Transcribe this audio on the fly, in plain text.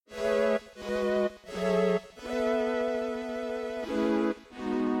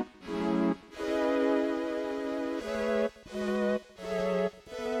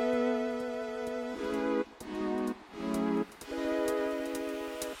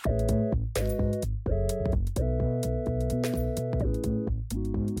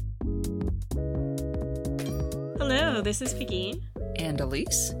Hello, this is Peggy. And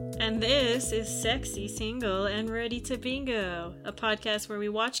Elise. And this is Sexy, Single, and Ready to Bingo, a podcast where we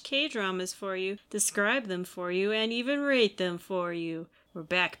watch K-dramas for you, describe them for you, and even rate them for you. We're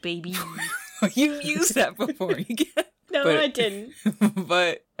back, baby. You used that before. No, I didn't.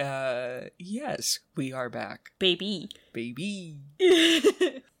 But, yes, we are back. Baby. Baby.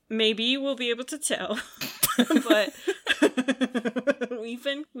 Maybe we'll be able to tell. But we've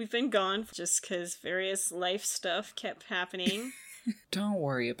been gone just because various life stuff kept happening. Don't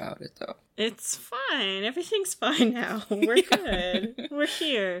worry about it, though. It's fine. Everything's fine now. We're good. We're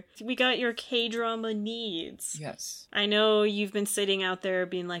here. We got your K-drama needs. Yes. I know you've been sitting out there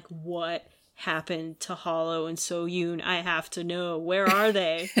being like, what happened to Hollow and So-yoon? I have to know. Where are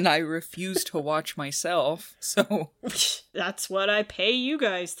they? And I refuse to watch myself, so... That's what I pay you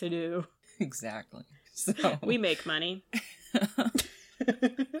guys to do. Exactly. So... We make money.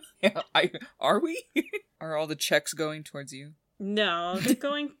 Yeah, are we? Are all the checks going towards you? No, they're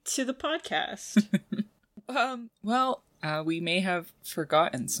going to the podcast. Well, we may have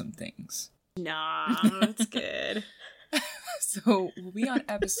forgotten some things. Nah, that's good. So, we'll be on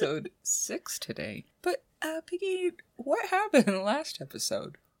episode 6 today. But, Piggy, what happened in the last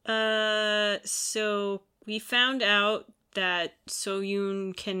episode? So we found out that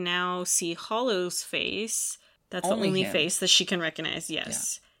So-yoon can now see Hollow's face. That's the only him. face that she can recognize,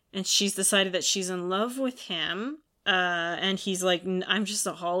 yes. Yeah. And she's decided that she's in love with him. And he's like, I'm just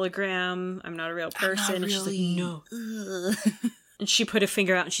a hologram. I'm not a real person. I'm not really. And she's like, no. And she put her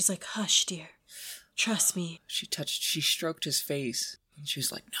finger out and she's like, hush, dear. Trust me. She stroked his face. And she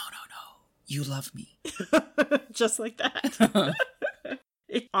was like, no. You love me. Just like that.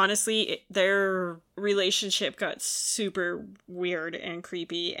 Honestly, their relationship got super weird and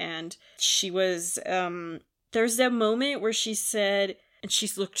creepy. And she was, there's that moment where she said, and she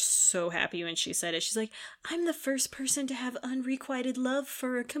looked so happy when she said it. She's like, I'm the first person to have unrequited love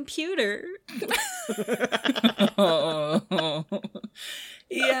for a computer. Oh.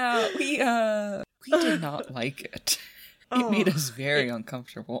 Yeah, we did not like it. It made us very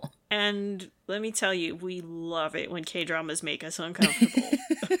uncomfortable. And let me tell you, we love it when K-dramas make us uncomfortable.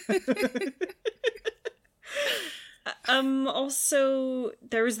 Also,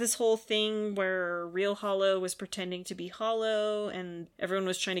 there was this whole thing where real Hollow was pretending to be Hollow, and everyone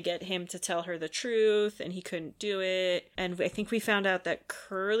was trying to get him to tell her the truth, and he couldn't do it. And I think we found out that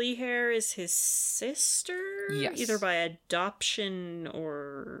Curly Hair is his sister? Yes. Either by adoption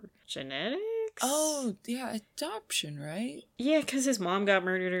or genetics? Oh, yeah, adoption, right? Yeah, because his mom got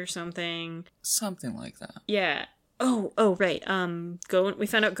murdered or something. Something like that. Yeah. Oh, right. We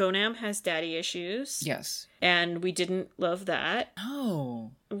found out Gonam has daddy issues. Yes. And we didn't love that. Oh.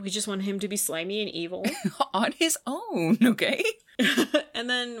 We just wanted him to be slimy and evil. On his own, okay? And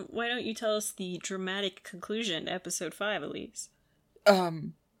then, why don't you tell us the dramatic conclusion to episode 5, Elise? I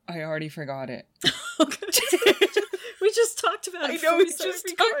already forgot it. Okay. We just talked about it. I know, we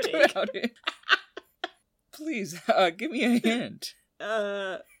just talked about it. Please, give me a hint.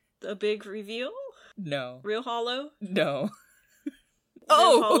 A big reveal? No. Real Hollow? No.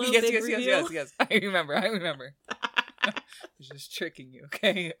 Hollow, yes. I remember. I was just tricking you,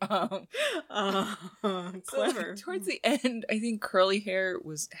 okay? Clever. So, towards the end, I think Curly Hair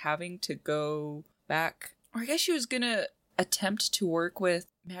was having to go back, or I guess she was gonna attempt to work with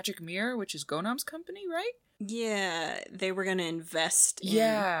Magic Mirror, which is Gonam's company, right? Yeah, they were gonna invest in...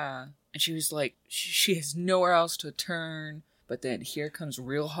 Yeah. And she was like, she has nowhere else to turn. But then here comes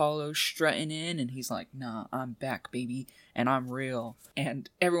Real Hollow strutting in, and he's like, nah, I'm back, baby, and I'm real. And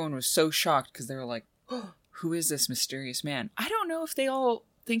everyone was so shocked because they were like, oh, who is this mysterious man? I don't know if they all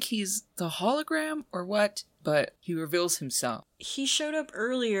think he's the hologram or what, but he reveals himself. He showed up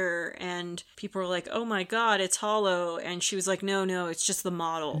earlier, and people were like, oh my god, it's Hollow. And she was like, no, it's just the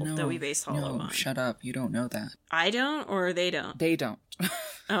model that we based Hollow on. Shut up, you don't know that. I don't, or they don't? They don't.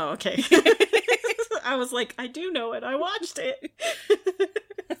 Oh, okay. I was like, I do know it. I watched it.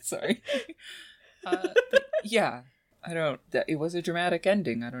 Sorry. But yeah, I don't... It was a dramatic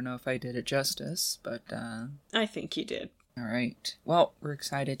ending. I don't know if I did it justice, but... I think you did. All right. Well, we're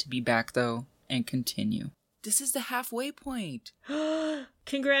excited to be back, though, and continue. This is the halfway point.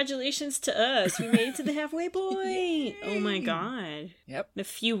 Congratulations to us. We made it to the halfway point. Yay. Oh my god. Yep. In a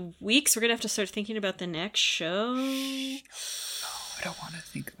few weeks, we're going to have to start thinking about the next show. I don't want to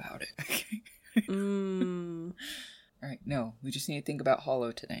think about it. Okay. All right, no, we just need to think about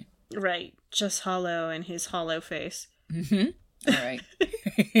Hollow today. Right, just Hollow and his hollow face. Mm-hmm. All right.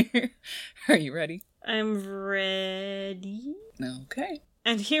 Are you ready? I'm ready. Okay.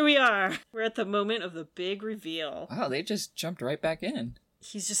 And here we are. We're at the moment of the big reveal. Wow, they just jumped right back in.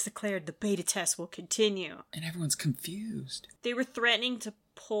 He's just declared the beta test will continue. And everyone's confused. They were threatening to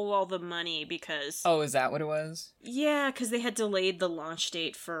pull all the money because... Oh, is that what it was? Yeah, because they had delayed the launch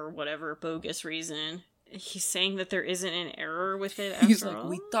date for whatever bogus reason. He's saying that there isn't an error with it after He's like, all.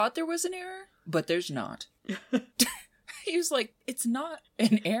 we thought there was an error, but there's not. He was like, it's not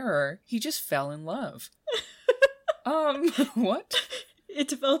an error. He just fell in love. What? It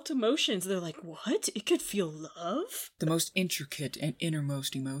developed emotions. They're like, what? It could feel love? The most intricate and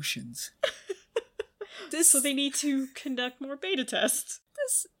innermost emotions. So they need to conduct more beta tests.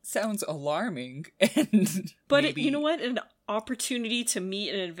 This sounds alarming, and But maybe... you know what? An opportunity to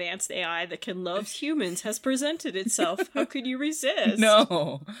meet an advanced AI that can love humans has presented itself. How could you resist?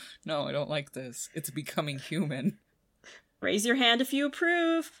 No, I don't like this. It's becoming human. Raise your hand if you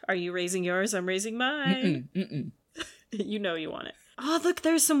approve. Are you raising yours? I'm raising mine. Mm-mm. You know you want it. Oh, look,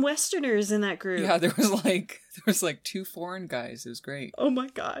 there's some Westerners in that group. Yeah, there was like 2 foreign guys. It was great. Oh my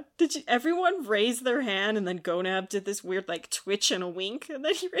god. Did everyone raise their hand and then Gonab did this weird like twitch and a wink and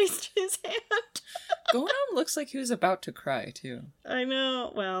then he raised his hand? Gonam looks like he was about to cry too. I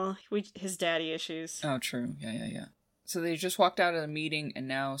know. Well, his daddy issues. Oh, true. Yeah. So they just walked out of the meeting and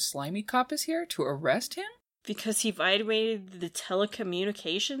now Slimy Cop is here to arrest him? Because he violated the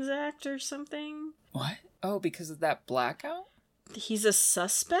Telecommunications Act or something? What? Oh, because of that blackout? He's a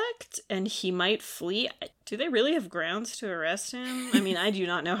suspect and he might flee. Do they really have grounds to arrest him? I mean, I do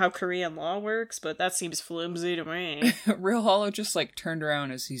not know how Korean law works, but that seems flimsy to me. Real Hollow just like turned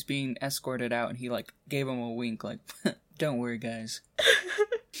around as he's being escorted out and he like gave him a wink like, don't worry guys.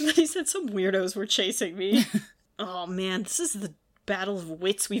 He said some weirdos were chasing me. Oh man, this is the battle of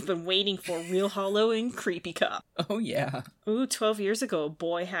wits we've been waiting for. Real Hollow and Creepy Cop. Oh yeah. Ooh, 12 years ago, a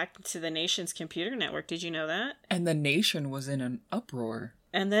boy hacked into the nation's computer network. Did you know that? And the nation was in an uproar.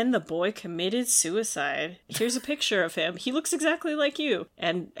 And then the boy committed suicide. Here's a picture of him. He looks exactly like you.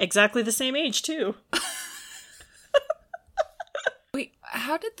 And exactly the same age, too. Wait,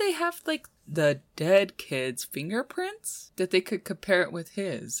 how did they have, like, the dead kid's fingerprints? That they could compare it with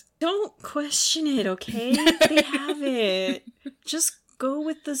his? Don't question it, okay? They have it. Just go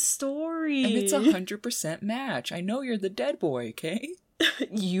with the story. And it's 100% match. I know you're the dead boy, okay?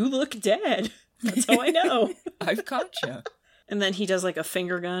 You look dead. That's how I know. I've caught you. And then he does like a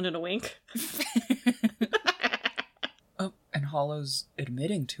finger gun and a wink. Oh, and Hollow's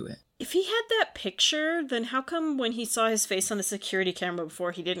admitting to it. If he had that picture, then how come when he saw his face on the security camera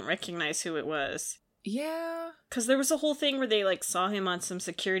before, he didn't recognize who it was? Yeah. Because there was a whole thing where they like saw him on some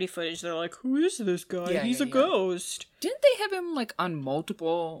security footage. They're like, who is this guy? Yeah, He's a ghost. Didn't they have him, like, on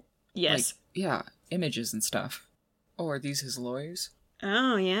multiple... Yes. Like, yeah, images and stuff. Oh, are these his lawyers?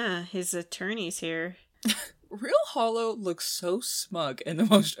 Oh, yeah. His attorney's here. Real Hollow looks so smug in the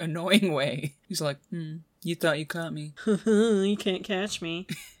most annoying way. He's like, you thought you caught me. You can't catch me.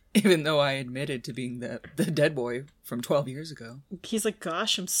 Even though I admitted to being the dead boy from 12 years ago. He's like,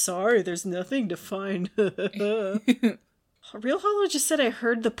 gosh, I'm sorry. There's nothing to find. Real Hollow just said, I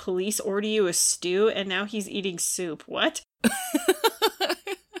heard the police order you a stew, and now he's eating soup. What?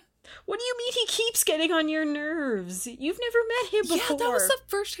 What do you mean he keeps getting on your nerves? You've never met him before. Yeah, that was the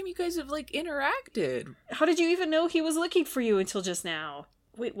first time you guys have, like, interacted. How did you even know he was looking for you until just now?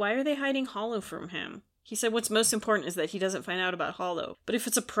 Wait, why are they hiding Hollow from him? He said what's most important is that he doesn't find out about Hollow. But if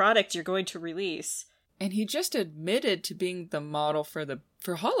it's a product you're going to release... And he just admitted to being the model for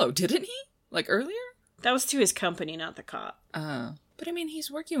Hollow, didn't he? Like, earlier? That was to his company, not the cop. But I mean, he's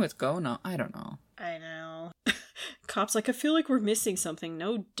working with Gona. I don't know. I know. Cop's like, I feel like we're missing something.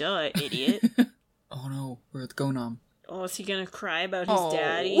 No, duh, idiot. Oh no, we're with Gonam. Oh, is he gonna cry about his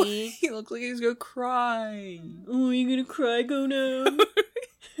daddy? He looks like he's gonna cry. Oh, you gonna cry, Gonam?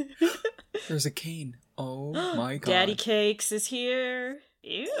 There's a cane. Oh my god. Daddy Cakes is here.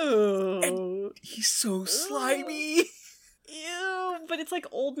 Ew. And he's so slimy. Ew, but it's like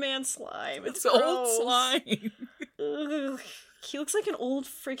old man slime. It's old gross. slime. Ugh. He looks like an old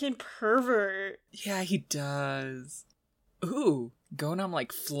freaking pervert. Yeah, he does. Ooh, Gonam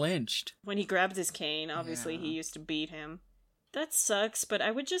like flinched. When he grabbed his cane, obviously he used to beat him. That sucks, but I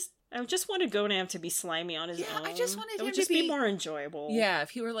would just want Gonam to be slimy on his own. I just wanted him would to just be more enjoyable. Yeah,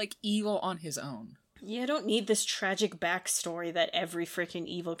 if he were like evil on his own. Yeah, I don't need this tragic backstory that every freaking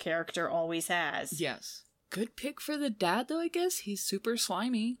evil character always has. Yes. Good pick for the dad, though, I guess. He's super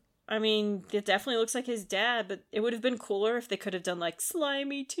slimy. I mean, it definitely looks like his dad, but it would have been cooler if they could have done, like,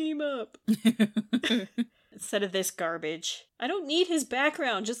 slimy team up. Instead of this garbage. I don't need his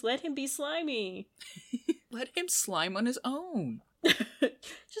background, just let him be slimy. Let him slime on his own.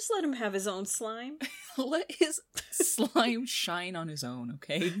 Just let him have his own slime. Let his slime shine on his own,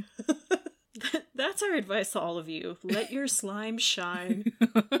 okay? That's our advice to all of you. Let your slime shine.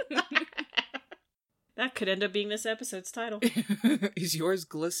 That could end up being this episode's title. Is yours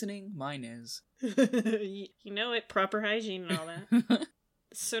glistening? Mine is. You know it, proper hygiene and all that.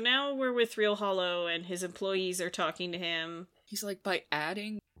 So now we're with Real Hollow, and his employees are talking to him. He's like, by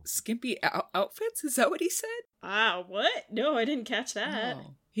adding skimpy outfits? Is that what he said? Ah, what? No, I didn't catch that.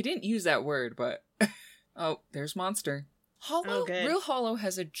 Oh. He didn't use that word, but... Oh, there's Monster. Real Hollow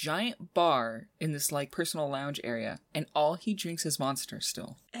has a giant bar in this, like, personal lounge area, and all he drinks is Monster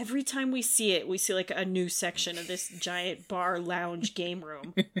still. Every time we see it, we see, like, a new section of this giant bar lounge game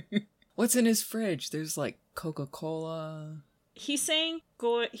room. What's in his fridge? There's, like, Coca-Cola... He's saying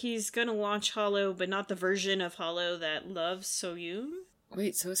he's gonna launch Hollow, but not the version of Hollow that loves Soyun.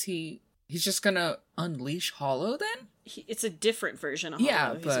 Wait, so is he's just gonna unleash Hollow then? It's a different version of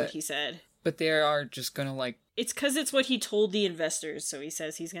Hollow, is what he said. But they are just gonna, like... It's because it's what he told the investors, so he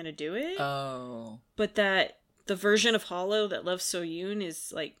says he's gonna do it. Oh. But that the version of Hollow that loves Soyun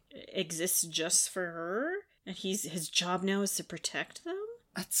is, like, exists just for her, and his job now is to protect them?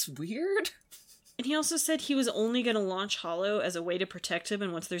 That's weird. And he also said he was only going to launch Hollow as a way to protect him,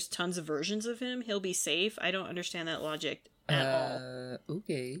 and once there's tons of versions of him, he'll be safe. I don't understand that logic at all.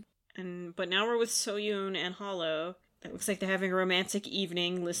 Okay. But now we're with Soyun and Hollow. It looks like they're having a romantic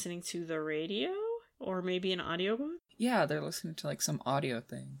evening listening to the radio? Or maybe an audiobook? Yeah, they're listening to, like, some audio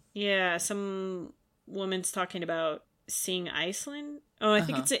thing. Yeah, some woman's talking about seeing Iceland. Oh, I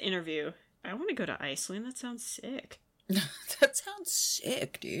think it's an interview. I want to go to Iceland. That sounds sick. That sounds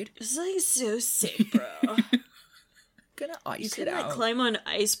sick, dude. It's like so sick, bro. Gonna ice you it can, out. Like, climb on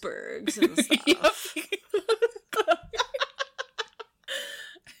icebergs and stuff.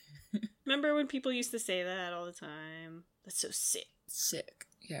 Remember when people used to say that all the time? That's so sick. Sick.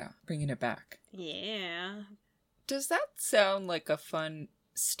 Yeah, bringing it back. Yeah. Does that sound like a fun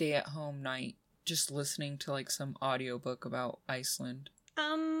stay-at-home night? Just listening to, like, some audiobook about Iceland?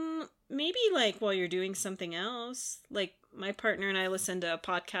 Maybe, like, while you're doing something else. Like, my partner and I listen to a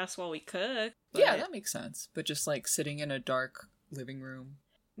podcast while we cook. Yeah, that makes sense. But just, like, sitting in a dark living room.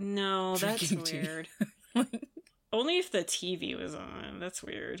 No, that's weird. Only if the TV was on. That's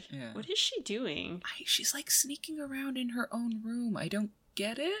weird. Yeah. What is she doing? She's, like, sneaking around in her own room. I don't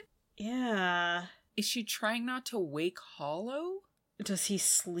get it. Yeah. Is she trying not to wake Hollow? Does he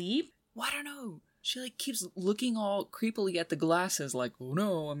sleep? Well, I don't know. She, like, keeps looking all creepily at the glasses like, oh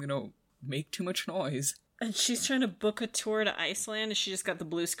no, I'm gonna make too much noise. And she's trying to book a tour to Iceland, and she just got the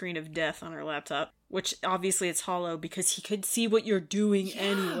blue screen of death on her laptop. Which, obviously, it's Hollow, because he could see what you're doing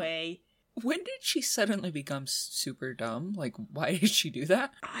anyway. When did she suddenly become super dumb? Like, why did she do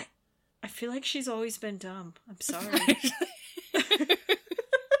that? I feel like she's always been dumb. I'm sorry.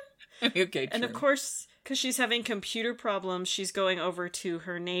 Okay, true. And of course, because she's having computer problems, she's going over to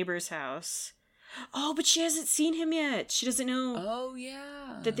her neighbor's house. Oh, but she hasn't seen him yet. She doesn't know. Oh,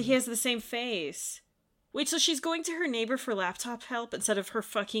 yeah. That he has the same face. Wait, so she's going to her neighbor for laptop help instead of her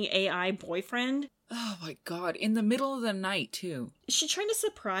fucking AI boyfriend? Oh my god, in the middle of the night, too. Is she trying to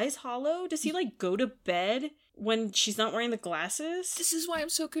surprise Hollow? Does he, like, go to bed when she's not wearing the glasses? This is why I'm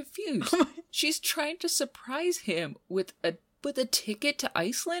so confused. She's trying to surprise him with a ticket to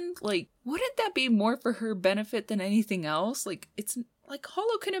Iceland? Like, wouldn't that be more for her benefit than anything else? Like, it's like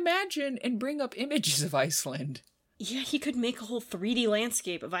Hollow can imagine and bring up images of Iceland. Yeah, he could make a whole 3D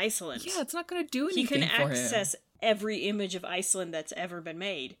landscape of Iceland. Yeah, it's not going to do anything for him. He can access every image of Iceland that's ever been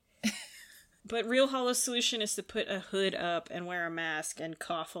made. But Real Hollow's solution is to put a hood up and wear a mask and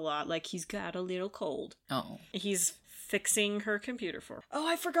cough a lot like he's got a little cold. Oh. He's fixing her computer for her. Oh,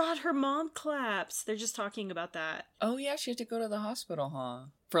 I forgot her mom claps. They're just talking about that. Oh, yeah, she had to go to the hospital, huh?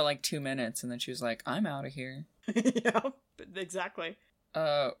 For like 2 minutes, and then she was like, I'm out of here. Yeah, exactly.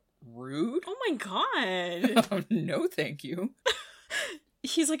 Rude? Oh my god. Oh, no, thank you.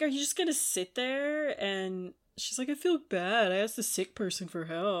 He's like, are you just gonna sit there? And she's like, I feel bad. I asked the sick person for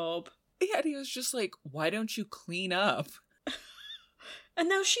help. Yeah, and he was just like, why don't you clean up? And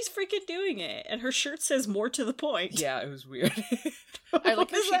now she's freaking doing it. And her shirt says more to the point. Yeah, it was weird. I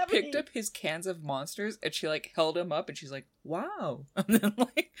like how she picked up his cans of Monsters and she like held him up and she's like, wow. And then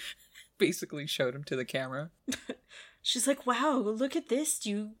like basically showed him to the camera. She's like, wow, look at this. Do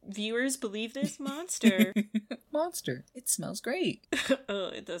you viewers believe this monster? Monster. It smells great. Oh,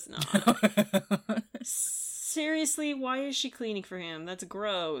 it does not. Seriously, why is she cleaning for him? That's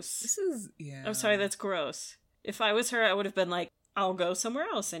gross. I'm sorry, that's gross. If I was her, I would have been like, I'll go somewhere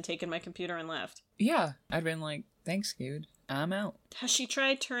else and taken my computer and left. Yeah, I'd been like, thanks, dude. I'm out. Has she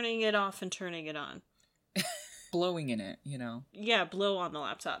tried turning it off and turning it on? blowing in it, you know? Yeah, blow on the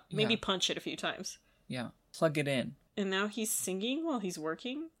laptop. Maybe Yeah. punch it a few times. Yeah. Plug it in. And now he's singing while he's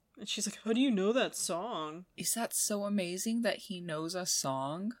working? And she's like, how do you know that song? Is that so amazing that he knows a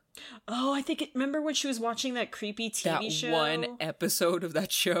song? Oh, I think remember when she was watching that creepy TV That show? one episode of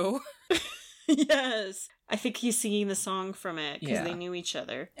that show? Yes. I think he's singing the song from it because Yeah. they knew each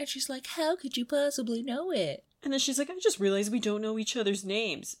other. And she's like, how could you possibly know it? And then she's like, I just realized we don't know each other's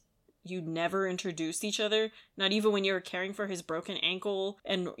names. You never introduced each other, not even when you were caring for his broken ankle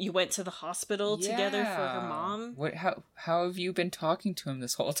and you went to the hospital together for her mom. What? How have you been talking to him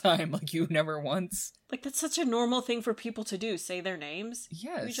this whole time? Like, you never once? Like, that's such a normal thing for people to do, say their names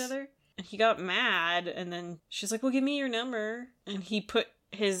Yes. to each other. And he got mad, and then she's like, well, give me your number. And he put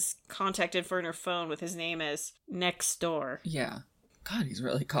his contact info in her phone with his name as next door. Yeah. God, he's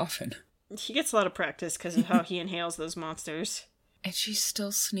really coughing. He gets a lot of practice because of how he inhales those monsters. And she's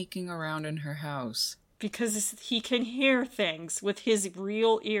still sneaking around in her house. Because he can hear things with his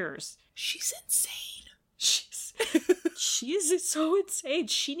real ears. She's insane. She is so insane.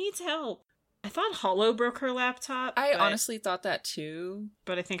 She needs help. I thought Hollow broke her laptop. I but- honestly thought that too.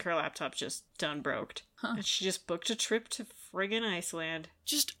 But I think her laptop just done broked. Huh. And she just booked a trip to friggin' Iceland.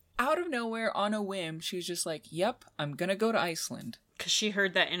 Just out of nowhere, on a whim, she was just like, yep, I'm gonna go to Iceland. Because she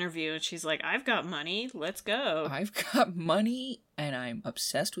heard that interview and she's like, I've got money. Let's go. I've got money and I'm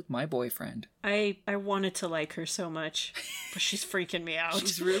obsessed with my boyfriend. I wanted to like her so much, but she's freaking me out.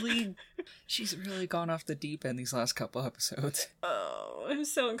 She's really gone off the deep end these last couple episodes. Oh, I'm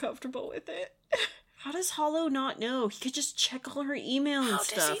so uncomfortable with it. How does Hollow not know? He could just check all her email and How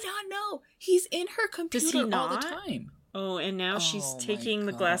stuff. does he not know? He's in her computer all the not? time. Oh, and now she's Oh my taking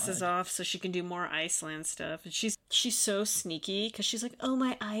the glasses God. off so she can do more Iceland stuff. And she's so sneaky because she's like, oh,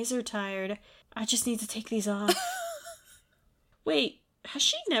 my eyes are tired. I just need to take these off. Wait, has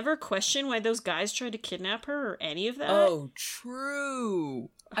she never questioned why those guys tried to kidnap her or any of that? Oh,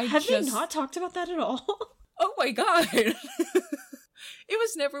 true. Have they not talked about that at all? Oh my God. It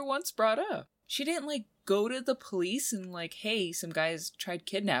was never once brought up. She didn't, like, go to the police and, like, hey, some guys tried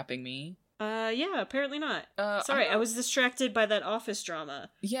kidnapping me. Yeah, apparently not. Sorry, I was distracted by that office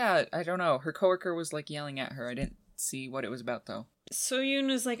drama. Yeah, I don't know. Her coworker was, like, yelling at her. I didn't see what it was about, though. Soyoon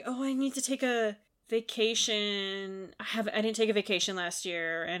was like, oh, I need to take a vacation. I didn't take a vacation last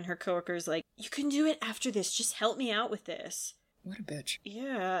year. And her coworker's like, you can do it after this. Just help me out with this. What a bitch.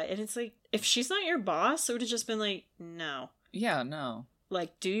 Yeah, and it's like, if she's not your boss, it would have just been like, no. Yeah, no.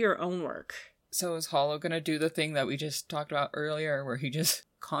 Like, do your own work. So is Hollow gonna do the thing that we just talked about earlier where he just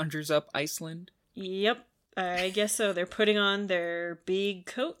conjures up Iceland? Yep, I guess so. They're putting on their big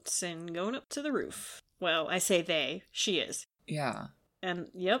coats and going up to the roof. Well, I say they. She is. Yeah. And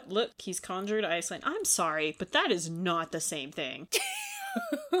yep, look, he's conjured Iceland. I'm sorry, but that is not the same thing.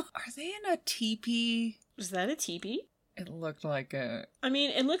 Are they in a teepee? Is that a teepee? It looked like a... I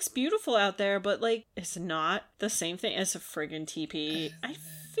mean, it looks beautiful out there, but, like, it's not the same thing as a friggin' teepee. I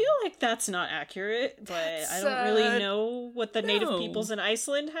feel like that's not accurate, but I don't really know what the native peoples in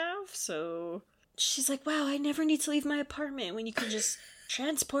Iceland have, so... She's like, wow, I never need to leave my apartment when you can just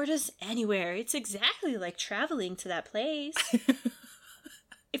transport us anywhere. It's exactly like traveling to that place.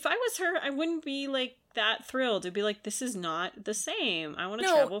 If I was her, I wouldn't be, like, that thrilled. It'd be like, this is not the same. I want to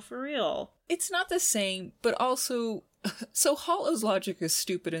travel for real. It's not the same, but also... So Hollow's logic is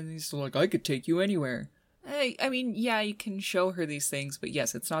stupid and he's like, I could take you anywhere. I mean, yeah, you can show her these things, but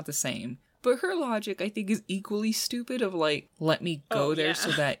yes, it's not the same. But her logic, I think, is equally stupid of like, let me go there so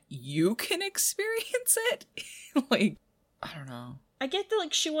that you can experience it. Like, I don't know. I get that,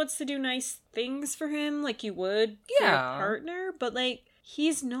 like, she wants to do nice things for him, like you would for your partner, but, like,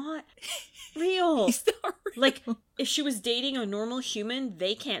 he's not real. He's not real. Like, if she was dating a normal human,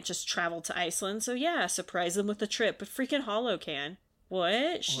 they can't just travel to Iceland, so yeah, surprise them with a trip, but freaking Hollow can.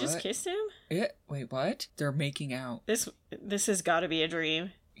 What? She just kissed him? Yeah, wait, what? They're making out. This has gotta be a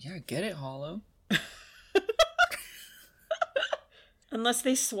dream. Yeah, get it, Hollow. Unless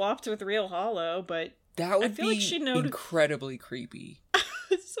they swapped with real Hollow, but... That would I feel be like she'd incredibly creepy.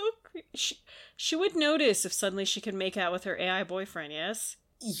 It's so creepy. She would notice if suddenly she could make out with her AI boyfriend, yes?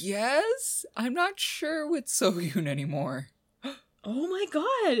 Yes? I'm not sure with Soyoon anymore. Oh my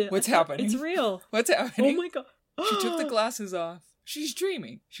god! What's happening? It's real. What's happening? Oh my god. She took the glasses off. She's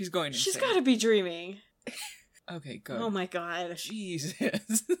dreaming. She's going insane. She's gotta be dreaming. Okay, good. Oh my god. Jesus.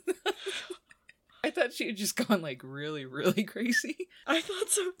 I thought she had just gone, like, really, really crazy. I thought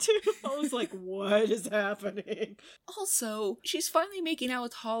so too. I was like, what is happening? Also, she's finally making out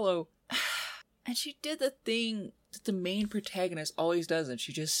with Hollow. And she did the thing that the main protagonist always does, and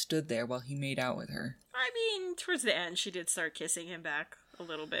she just stood there while he made out with her. I mean, towards the end, she did start kissing him back a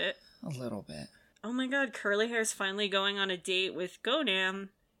little bit. A little bit. Oh my god, Curly Hair's finally going on a date with Gonam,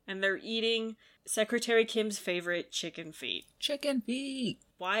 and they're eating Secretary Kim's favorite chicken feet. Chicken feet!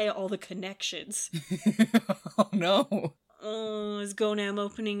 Why all the connections? Oh no. Oh, is Gonam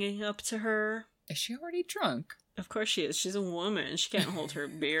opening it up to her? Is she already drunk? Of course she is. She's a woman. She can't hold her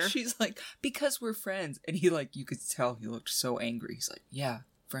beer. She's like, because we're friends. And he like, you could tell he looked so angry. He's like, yeah,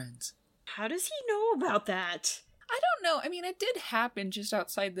 friends. How does he know about that? I don't know. I mean, it did happen just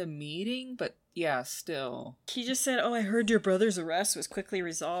outside the meeting, but yeah, still. He just said, oh, I heard your brother's arrest was quickly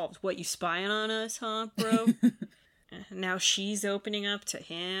resolved. What, you spying on us, huh, bro? Now she's opening up to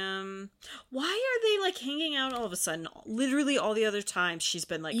him. Why are they, like, hanging out all of a sudden? Literally all the other times she's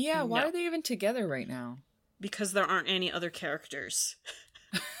been like, yeah, why no. are they even together right now? Because there aren't any other characters.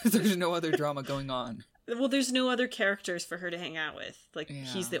 There's no other drama going on. Well, there's no other characters for her to hang out with. Like, Yeah.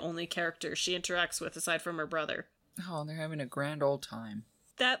 he's the only character she interacts with aside from her brother. Oh, they're having a grand old time.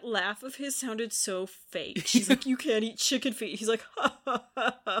 That laugh of his sounded so fake. She's like, you can't eat chicken feet. He's like, ha ha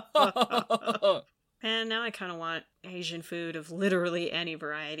ha ha ha ha. And now I kind of want Asian food of literally any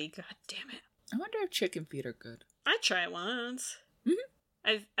variety. God damn it. I wonder if chicken feet are good. I'd try it once.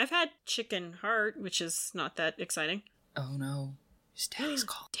 Mm-hmm. I've had chicken heart, which is not that exciting. Oh no. It's Daddy's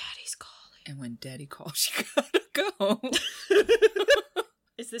calling. Daddy's calling. And when Daddy calls, you gotta go.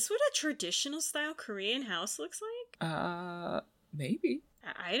 Is this what a traditional style Korean house looks like? Maybe.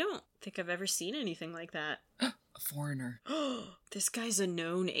 I don't think I've ever seen anything like that. A foreigner. This guy's a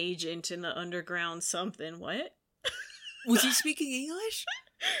known agent in the underground something. What? Was he speaking English?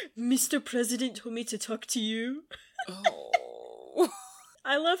 Mr. President told me to talk to you. Oh.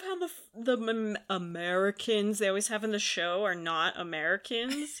 I love how the Americans they always have in the show are not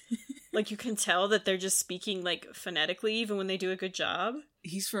Americans. Like, you can tell that they're just speaking, like, phonetically, even when they do a good job.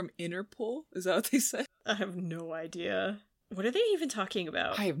 He's from Interpol? Is that what they said? I have no idea. What are they even talking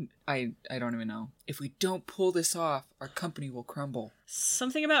about? I don't even know. If we don't pull this off, our company will crumble.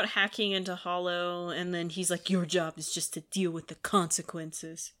 Something about hacking into Hollow, and then he's like, your job is just to deal with the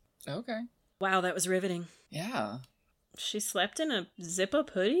consequences. Okay. Wow, that was riveting. Yeah. She slept in a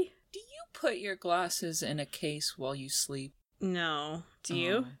zip-up hoodie? Do you put your glasses in a case while you sleep? No. Do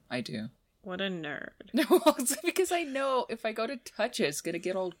you? I do. What a nerd. No, it's because I know if I go to touch it, it's gonna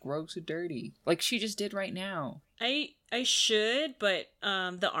get all gross and dirty. Like she just did right now. I should, but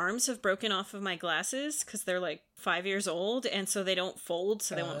the arms have broken off of my glasses because they're like 5 years old, and so they don't fold,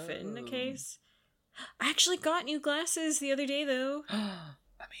 so they won't fit in the case. I actually got new glasses the other day, though.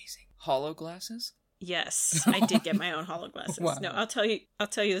 Amazing. Hollow glasses? Yes, I did get my own hollow glasses. Wow. No, I'll tell you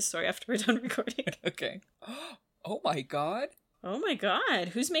the story after we're done recording. Okay. Oh my god. Oh my god,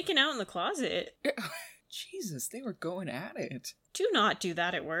 who's making out in the closet? Jesus, they were going at it. Do not do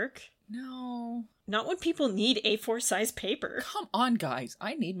that at work. No. Not when people need A4 size paper. Come on, guys.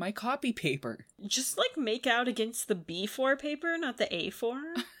 I need my copy paper. Just, like, make out against the B4 paper, not the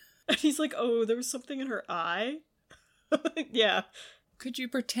A4. And he's like, oh, there was something in her eye? Yeah. Could you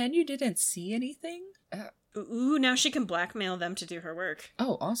pretend you didn't see anything? Ooh, now she can blackmail them to do her work.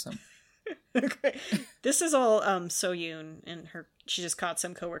 Oh, awesome. Okay. This is all So-yoon, and she just caught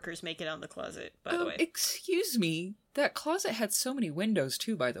some coworkers making out in the closet, by the way. Excuse me. That closet had so many windows,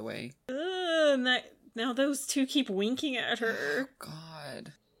 too, by the way. Now those two keep winking at her. Oh,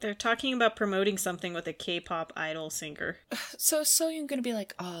 God. They're talking about promoting something with a K-pop idol singer. So you're gonna be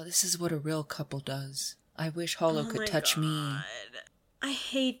like, oh, this is what a real couple does. I wish Hollow could touch me. I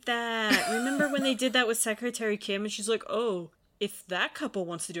hate that. Remember when they did that with Secretary Kim and she's like, oh, if that couple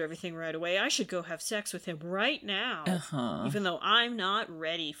wants to do everything right away, I should go have sex with him right now. Uh-huh. Even though I'm not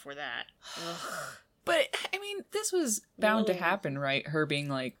ready for that. Ugh. But, I mean, this was bound to happen, right? Her being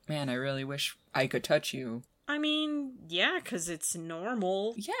like, man, I really wish I could touch you. I mean, yeah, because it's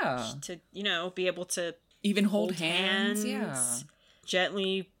normal. Yeah. To, be able to even hold hands. Yeah.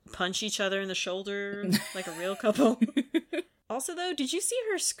 Gently punch each other in the shoulder like a real couple. Also, though, did you see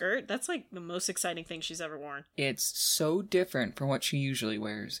her skirt? That's, like, the most exciting thing she's ever worn. It's so different from what she usually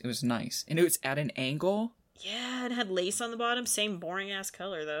wears. It was nice. And it was at an angle. Yeah, it had lace on the bottom. Same boring-ass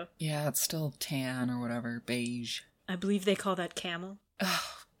color, though. Yeah, it's still tan or whatever. Beige. I believe they call that camel.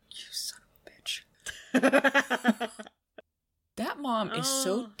 Oh, you son of a bitch. That mom is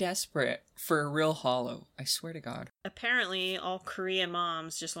so desperate for a real Hollow. I swear to God. Apparently, all Korean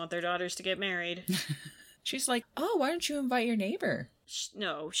moms just want their daughters to get married. She's like, oh, why don't you invite your neighbor?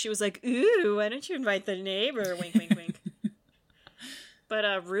 No, she was like, ooh, why don't you invite the neighbor? Wink, wink, wink.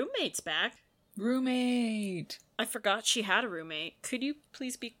 But roommate's back. Roommate. I forgot she had a roommate. Could you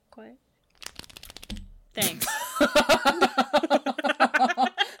please be quiet? Thanks.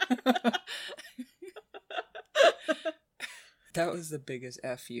 That was the biggest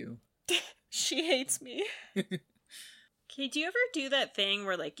F you. She hates me. Okay, do you ever do that thing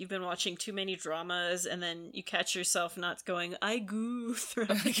where, like, you've been watching too many dramas and then you catch yourself not going, I goo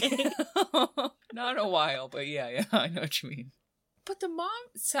throughout the day? Not in a while, but yeah, I know what you mean. But the mom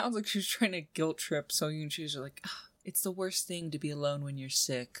sounds like she's trying to guilt trip Soyun. She's like, it's the worst thing to be alone when you're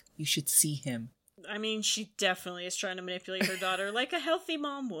sick. You should see him. I mean, she definitely is trying to manipulate her daughter like a healthy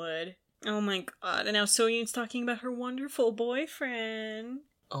mom would. Oh my god, and now Soyun's talking about her wonderful boyfriend.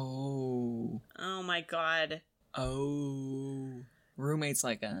 Oh. Oh my god. Oh. Roommate's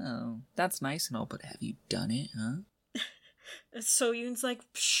like, oh, that's nice and all, but have you done it, huh? Soyun's like,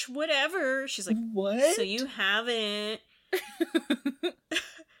 psh, whatever. She's like, what? So you haven't.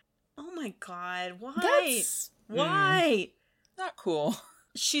 Oh my god, why? Why? Not cool.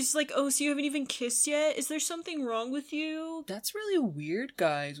 She's like, oh, so you haven't even kissed yet? Is there something wrong with you? That's really weird,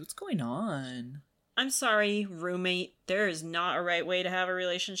 guys. What's going on? I'm sorry, roommate. There is not a right way to have a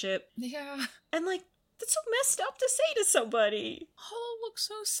relationship. Yeah. And like, that's so messed up to say to somebody. Oh, looks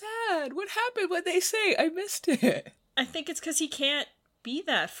so sad. What happened? What'd they say? I missed it. I think it's because he can't be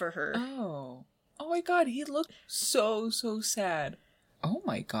that for her. Oh my god, he looked so sad. Oh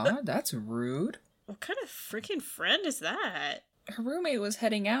my god, that's rude. What kind of freaking friend is that? Her roommate was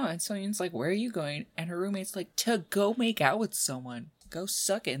heading out, and Soyun's like, where are you going? And her roommate's like, to go make out with someone. Go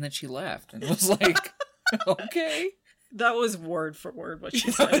suck it. And then she left and was like, okay. That was word for word what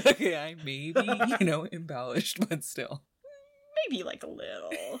she said. Okay, I maybe, embellished, but still. Maybe like a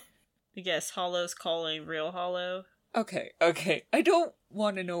little. I guess Hollow's calling real Hollow. Okay. I don't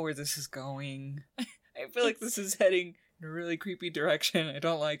want to know where this is going. I feel like this is heading in a really creepy direction. I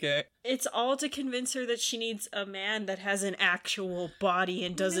don't like it. It's all to convince her that she needs a man that has an actual body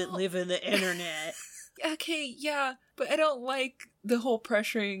and doesn't live in the internet. Okay, yeah, but I don't like the whole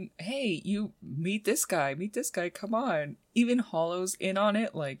pressuring, hey, you meet this guy, come on. Even Hollow's in on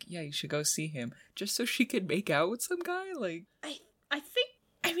it, like, yeah, you should go see him. Just so she could make out with some guy, like... I think...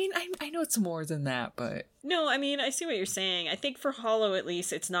 I mean, I know it's more than that, but... No, I mean, I see what you're saying. I think for Hollow, at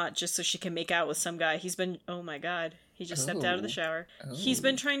least, it's not just so she can make out with some guy. He's been... Oh my god. He just stepped out of the shower. Oh. He's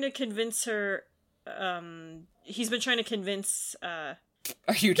been trying to convince her... He's been trying to convince... Are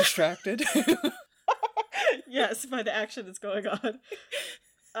you distracted? Yes, by the action that's going on.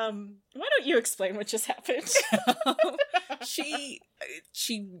 Why don't you explain what just happened?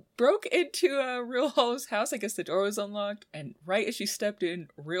 She broke into Real Hollow's house. I guess the door was unlocked, and right as she stepped in,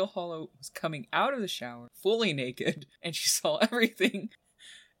 Real Hollow was coming out of the shower, fully naked, and she saw everything,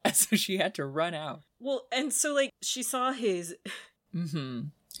 and so she had to run out. Well, and so, like, she saw his...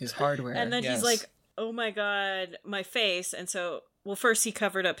 His hardware, and then he's like, oh my god, my face, and so... Well, first he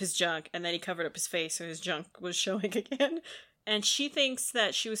covered up his junk, and then he covered up his face, so his junk was showing again. And she thinks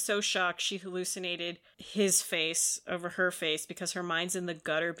that she was so shocked she hallucinated his face over her face because her mind's in the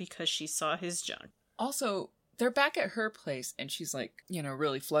gutter because she saw his junk. Also, they're back at her place, and she's like,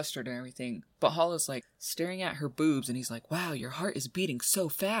 really flustered and everything. But Hollow's like staring at her boobs, and he's like, wow, your heart is beating so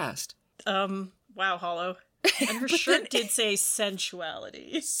fast. Wow, Hollow. And her shirt did say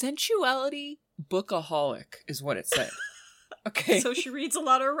sensuality. Sensuality bookaholic is what it said. Okay. So she reads a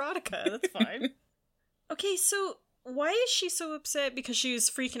lot of erotica. That's fine. Okay, so why is she so upset? Because she was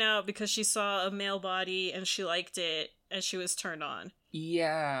freaking out because she saw a male body and she liked it and she was turned on.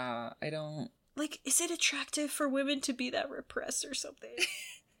 Yeah, I don't... Like, is it attractive for women to be that repressed or something?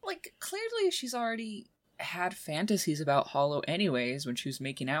 Like, clearly she's already had fantasies about Hollow anyways when she was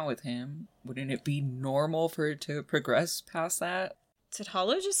making out with him. Wouldn't it be normal for her to progress past that? Did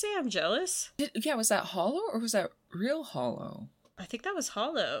Hollow just say I'm jealous? Was that Hollow or was that Real Hollow? I think that was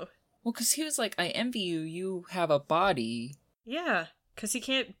Hollow. Well, because he was like, I envy you, you have a body. Yeah, because he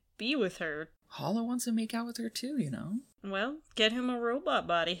can't be with her. Hollow wants to make out with her too, Well, get him a robot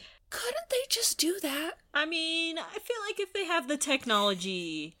body. Couldn't they just do that? I mean, I feel like if they have the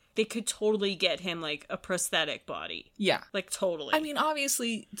technology, they could totally get him, like, a prosthetic body. Yeah. Like, totally. I mean,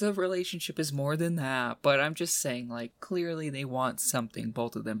 obviously, the relationship is more than that, but I'm just saying, like, clearly they want something,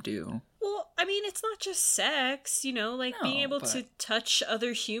 both of them do. Well, I mean, it's not just sex, being able to touch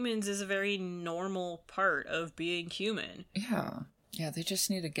other humans is a very normal part of being human. Yeah. Yeah, they just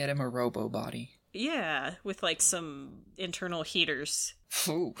need to get him a robo body. Yeah, with, like, some internal heaters.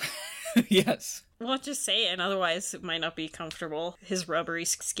 Ooh. Yes. Well, just say it, otherwise it might not be comfortable. His rubbery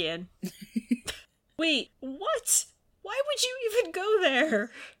skin. Wait, what? Why would you even go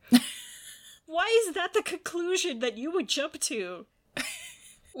there? Why is that the conclusion that you would jump to?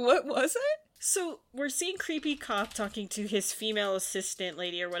 What was it? So, we're seeing creepy cop talking to his female assistant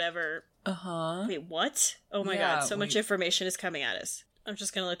lady or whatever. Uh-huh. Wait, what? Oh my god, so much information is coming at us. I'm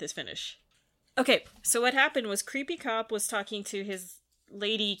just gonna let this finish. Okay, so what happened was creepy cop was talking to his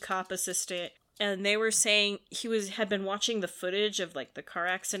lady cop assistant And they were saying had been watching the footage of like the car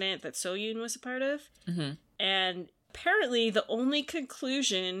accident that So-yoon was a part of. Mm-hmm. And apparently the only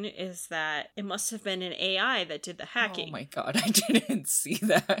conclusion is that it must have been an AI that did the hacking. Oh my god, I didn't see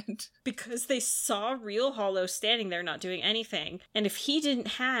that. Because they saw Real Hollow standing there not doing anything. And if he didn't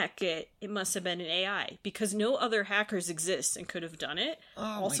hack it, it must have been an AI. Because no other hackers exist and could have done it.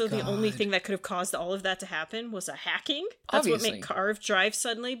 Oh Also, my the only God. thing that could have caused all of that to happen was a hacking. That's Obviously. what made Carve drive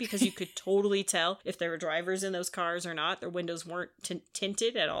suddenly, because you could totally tell if there were drivers in those cars or not. Their windows weren't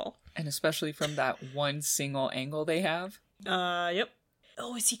tinted at all. And especially from that one single angle they have. Yep.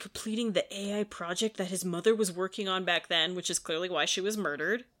 Oh, is he completing the AI project that his mother was working on back then, which is clearly why she was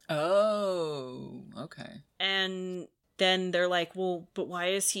murdered? Oh, okay. And then they're like, well, but why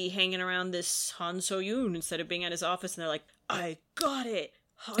is he hanging around this Han So-yoon instead of being at his office? And they're like, I got it!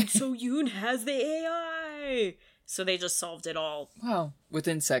 Han So-yoon has the AI! So they just solved it all. Wow,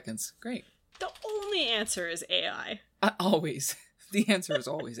 within seconds. Great. The only answer is AI. Always. The answer is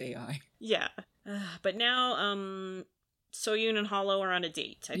always AI. Yeah. But now, So-yoon and Hollow are on a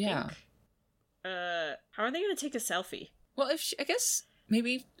date, I Yeah. think. How are they going to take a selfie? Well, I guess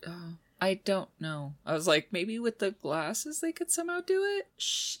maybe, I don't know. I was like, maybe with the glasses they could somehow do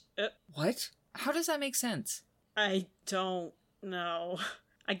it? What? How does that make sense? I don't know.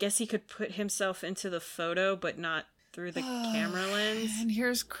 I guess he could put himself into the photo, but not through the camera lens. And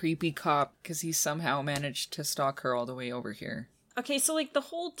here's Creepy Cop, because he somehow managed to stalk her all the way over here. Okay, so like the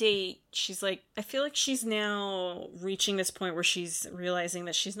whole date, she's like, I feel like she's now reaching this point where she's realizing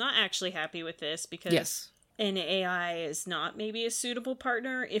that she's not actually happy with this because Yes. an AI is not maybe a suitable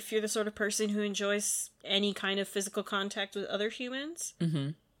partner if you're the sort of person who enjoys any kind of physical contact with other humans.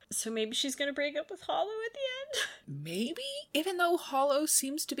 Mm-hmm. So maybe she's gonna break up with Hollow at the end? Maybe? Even though Hollow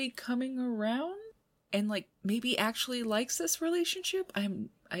seems to be coming around and, like, maybe actually likes this relationship? I'm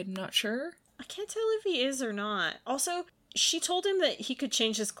not sure. I can't tell if he is or not. Also, she told him that he could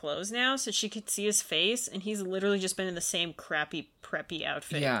change his clothes now so she could see his face, and he's literally just been in the same crappy, preppy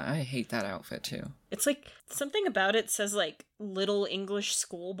outfit. Yeah, I hate that outfit, too. It's like, something about it says, like, little English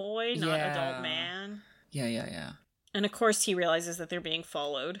schoolboy, not Yeah. adult man. Yeah. And of course he realizes that they're being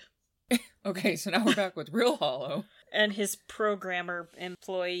followed. Okay, so now we're back with real Hollow. And his programmer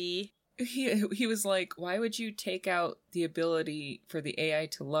employee. He was like, why would you take out the ability for the AI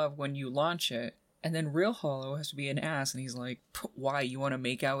to love when you launch it? And then real Hollow has to be an ass, and he's like, why, you want to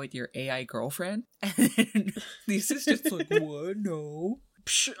make out with your AI girlfriend? And then the assistant's like, what? No.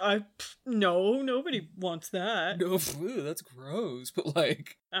 No, nobody wants that. No, that's gross, but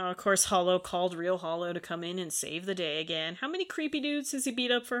like... Of course, Hollow called Real Hollow to come in and save the day again. How many creepy dudes has he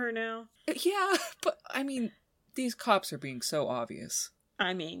beat up for her now? Yeah, but, I mean, these cops are being so obvious.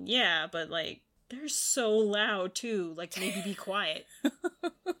 I mean, yeah, but, like, they're so loud, too. Like, maybe be quiet.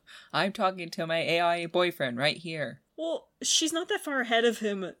 I'm talking to my AI boyfriend right here. Well, she's not that far ahead of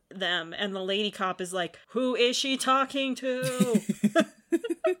them, and the lady cop is like, who is she talking to?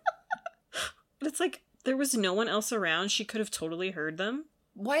 It's like, there was no one else around. She could have totally heard them.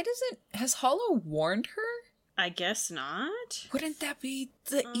 Has Hollow warned her? I guess not. Wouldn't that be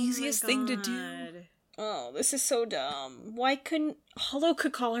the easiest thing to do? Oh, this is so dumb. Why couldn't... Hollow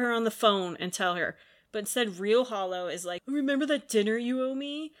could call her on the phone and tell her. But instead, Real Hollow is like, remember that dinner you owe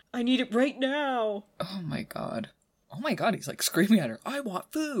me? I need it right now. Oh my god, he's like screaming at her, I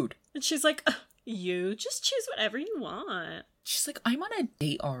want food. And she's like, you just choose whatever you want. She's like, I'm on a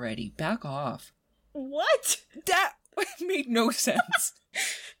date already, back off. What? That made no sense.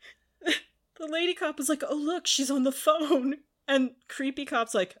 The lady cop is like, oh look, she's on the phone. And creepy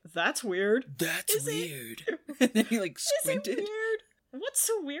cop's like, that's weird. That's weird. And then he like squinted. Is it weird? What's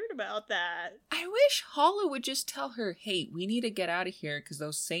so weird about that? I wish Hollow would just tell her, hey, we need to get out of here because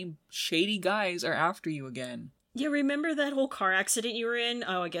those same shady guys are after you again. Yeah, remember that whole car accident you were in?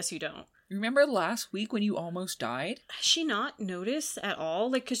 Oh, I guess you don't. Remember last week when you almost died? Has she not noticed at all?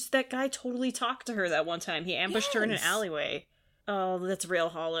 Like, because that guy totally talked to her that one time. He ambushed her in an alleyway. Oh, that's Real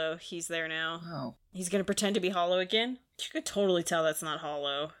Hollow. He's there now. Oh. He's gonna pretend to be Hollow again? You could totally tell that's not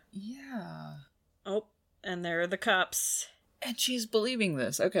Hollow. Yeah. Oh, and there are the cops. And she's believing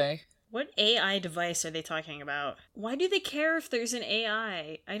this. Okay. What AI device are they talking about? Why do they care if there's an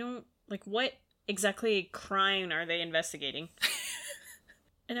AI? I don't... Like, what exactly crime are they investigating?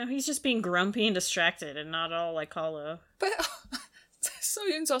 And now he's just being grumpy and distracted and not all like Hollow. But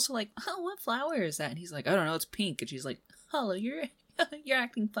So-yoon's also like, oh, what flower is that? And he's like, I don't know, it's pink. And she's like, Hollow, you're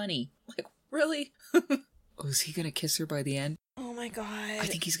acting funny. Like, really? Oh, is he gonna kiss her by the end? Oh my god. I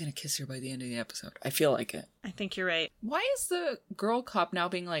think he's gonna kiss her by the end of the episode. I feel like it. I think you're right. Why is the girl cop now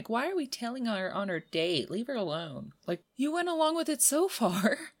being like, why are we tailing her on her date? Leave her alone. Like, you went along with it so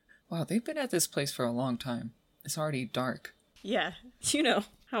far. Wow, they've been at this place for a long time. It's already dark. Yeah, you know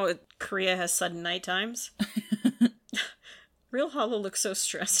how Korea has sudden night times. Real Hollow looks so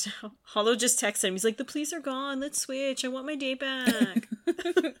stressed out. Hollow just texts him. He's like, the police are gone. Let's switch. I want my day back.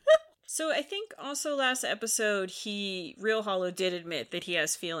 So I think also last episode, Real Hollow did admit that he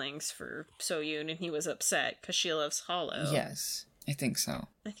has feelings for So-yoon and he was upset because she loves Hollow. Yes, I think so.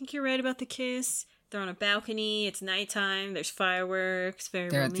 I think you're right about the kiss. They're on a balcony. It's nighttime. There's fireworks. Very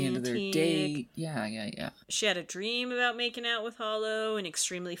They're romantic. at the end of their date. Yeah. She had a dream about making out with Hollow in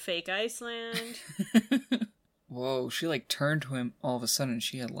extremely fake Iceland. Whoa, she like turned to him all of a sudden.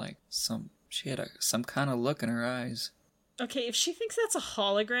 She had some kind of look in her eyes. Okay, if she thinks that's a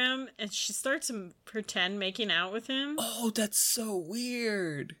hologram and she starts to pretend making out with him. Oh, that's so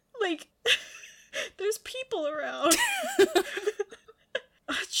weird. Like, there's people around.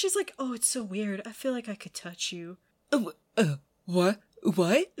 She's like, oh, it's so weird. I feel like I could touch you. What?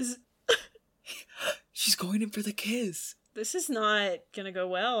 She's going in for the kiss. This is not gonna go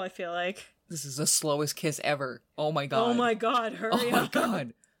well, I feel like. This is the slowest kiss ever. Oh my god. Oh my god, hurry up. Oh my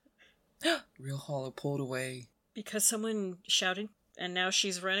god. Real Hollow pulled away. Because someone shouted, and now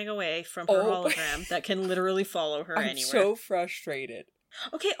she's running away from her hologram that can literally follow her anywhere. I'm so frustrated.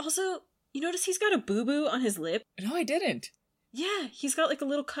 Okay, also, you notice he's got a boo-boo on his lip? No, I didn't. Yeah, he's got like a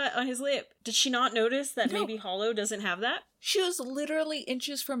little cut on his lip. Did she not notice that maybe Hollow doesn't have that? She was literally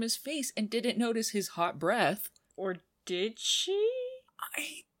inches from his face and didn't notice his hot breath. Or did she?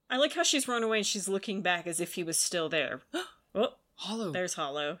 I like how she's run away and she's looking back as if he was still there. Oh, Hollow. There's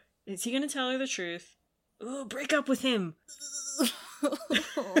Hollow. Is he gonna tell her the truth? Oh, break up with him.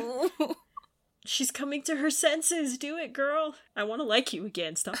 She's coming to her senses. Do it, girl. I want to like you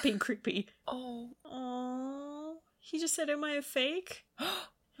again. Stop being creepy. Oh. He just said, am I a fake?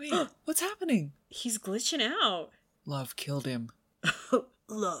 Wait, what's happening? He's glitching out. Love killed him.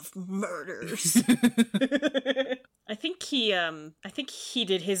 Love murders. I think he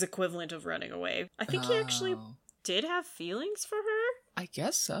did his equivalent of running away. I think he actually did have feelings for her. I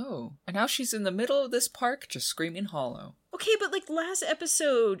guess so. And now she's in the middle of this park just screaming Hollow. Okay, but like last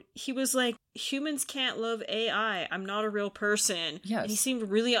episode, he was like, humans can't love AI. I'm not a real person. Yes. And he seemed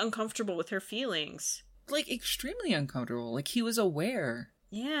really uncomfortable with her feelings. Like, extremely uncomfortable. Like, he was aware.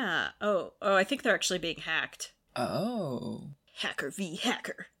 Yeah. Oh, I think they're actually being hacked. Oh. Hacker v.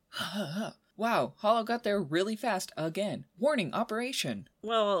 hacker. Wow, Hollow got there really fast again. Warning, operation.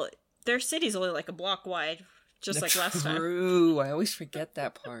 Well, their city's only like a block wide, just like last time. True, I always forget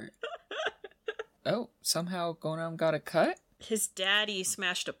that part. Oh, somehow Gonam got a cut? His daddy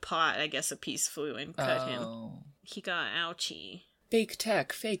smashed a pot. I guess a piece flew and cut him. He got ouchie. Fake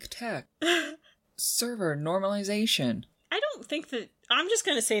tech. Server normalization. I don't think that... I'm just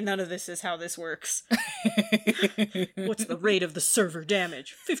going to say none of this is how this works. What's the rate of the server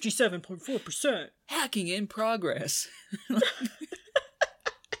damage? 57.4%. Hacking in progress. I'm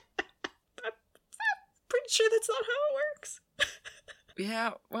pretty sure that's not how it works.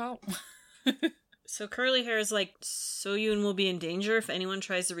 Yeah, well... So Curly Hair is like, So-yoon will be in danger if anyone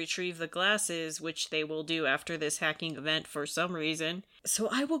tries to retrieve the glasses, which they will do after this hacking event for some reason. So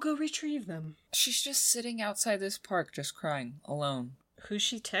I will go retrieve them. She's just sitting outside this park, just crying, alone. Who's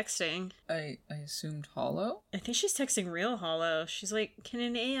she texting? I assumed Hollow? I think she's texting Real Hollow. She's like, can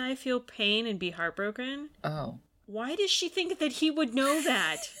an AI feel pain and be heartbroken? Oh. Why does she think that he would know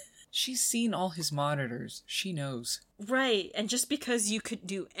that? She's seen all his monitors. She knows. Right, and just because you could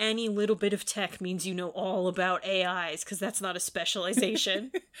do any little bit of tech means you know all about AIs, because that's not a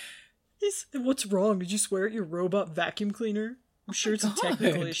specialization. What's wrong? Did you swear at your robot vacuum cleaner? I'm sure it's a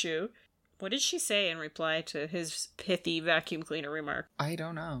technical issue. What did she say in reply to his pithy vacuum cleaner remark? I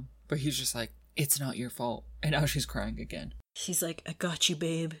don't know. But he's just like, it's not your fault. And now she's crying again. He's like, I got you,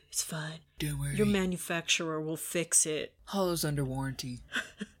 babe. It's fine. Don't worry. Your manufacturer will fix it. Hollow's under warranty.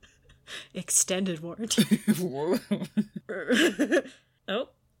 Extended warranty. Oh,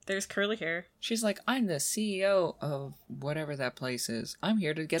 there's Curly Hair. She's like, I'm the CEO of whatever that place is. I'm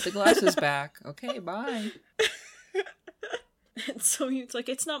here to get the glasses back. Okay, bye. And so it's like,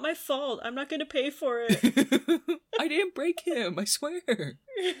 it's not my fault. I'm not going to pay for it. I didn't break him, I swear.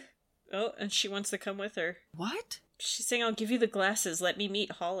 Oh, and she wants to come with her. What? She's saying, I'll give you the glasses. Let me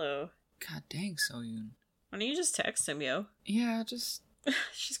meet Hollow. God dang, So-yoon. Why don't you just text him, yo? Yeah, just...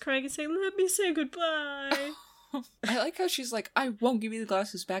 She's crying and saying, let me say goodbye. I like how she's like, I won't give you the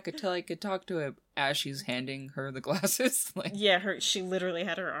glasses back until I can talk to him, as she's handing her the glasses. Like, yeah, she literally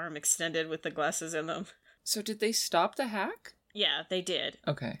had her arm extended with the glasses in them. So did they stop the hack? Yeah, they did.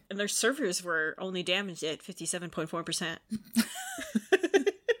 Okay. And their servers were only damaged at 57.4%.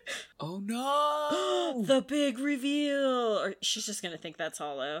 Oh no! no! The big reveal! Or she's just gonna think that's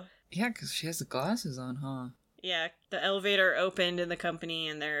Hollow. Yeah, because she has the glasses on, huh? Yeah, the elevator opened in the company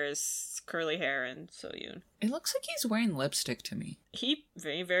and there's curly hair and Soyun. It looks like he's wearing lipstick to me. He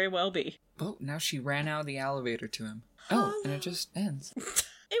very, very well be. Oh, now she ran out of the elevator to him. Oh, and it just ends.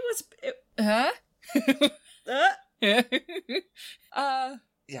 Huh? Yeah,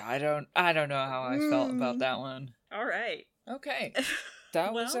 I don't know how I felt about that one. All right. Okay.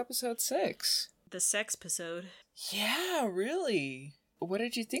 That was episode 6. The sex episode. Yeah, really. What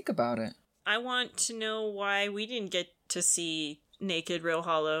did you think about it? I want to know why we didn't get to see naked real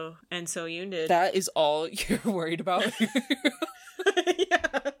Hollow and Soyun did. That is all you're worried about?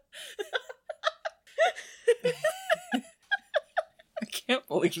 Yeah. I can't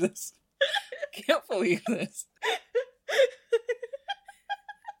believe this.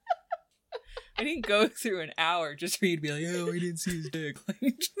 I didn't go through an hour just for you to be like, oh, I didn't see his dick.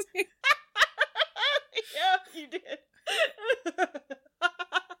 Yeah, you did.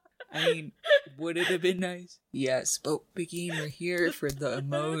 I mean, would it have been nice? Yes, but Begin, we're here for the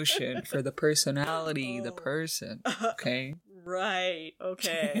emotion, for the personality, the person. Okay? Right.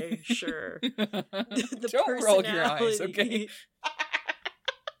 Okay. Sure. Don't roll your eyes, okay?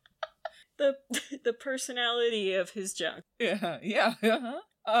 The personality of his junk. Yeah.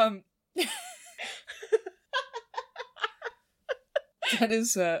 Uh-huh. That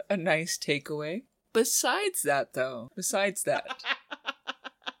is a nice takeaway. Besides that.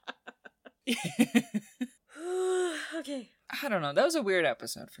 Okay. I don't know. That was a weird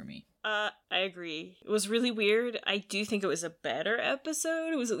episode for me. I agree. It was really weird. I do think it was a better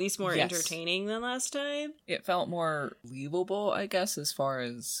episode. It was at least more entertaining than last time. It felt more believable, I guess, as far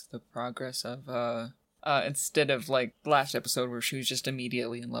as the progress of, instead of, like, last episode where she was just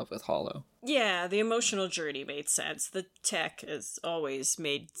immediately in love with Hollow. Yeah, the emotional journey made sense. The tech has always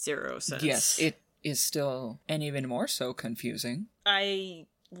made zero sense. Yes, it is still, and even more so, confusing. I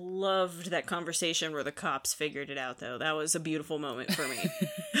loved that conversation where the cops figured it out, though. That was a beautiful moment for me.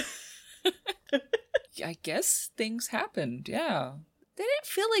 I guess things happened, yeah. They didn't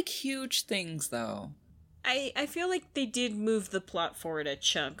feel like huge things, though. I feel like they did move the plot forward a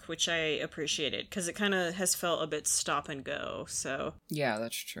chunk, which I appreciated, because it kind of has felt a bit stop and go, so. Yeah,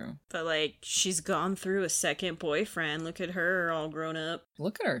 that's true. But, like, she's gone through a second boyfriend. Look at her, all grown up.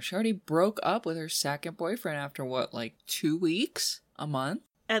 Look at her. She already broke up with her second boyfriend after, what, like 2 weeks? A month?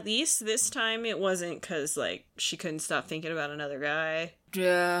 At least this time it wasn't because, like, she couldn't stop thinking about another guy.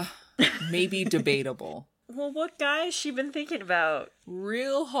 Yeah, maybe debatable. Well, what guy has she been thinking about?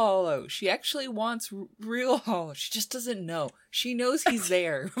 Real Hollow. She actually wants real Hollow. She just doesn't know. She knows he's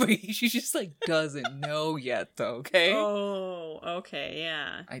there, but she just, like, doesn't know yet, though, okay? Oh, okay,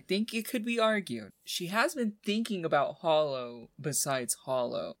 yeah. I think it could be argued. She has been thinking about Hollow besides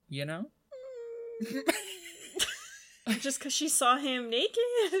Hollow, you know? Just because she saw him naked?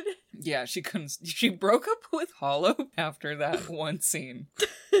 Yeah, she couldn't. She broke up with Hollow after that one scene.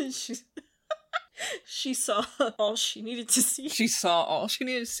 She saw all she needed to see. She saw all she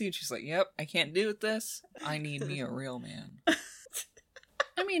needed to see, and she's like, yep, I can't do with this. I need me a real man.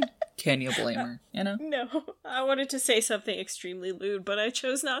 I mean, can you blame her, you know? No, I wanted to say something extremely lewd, but I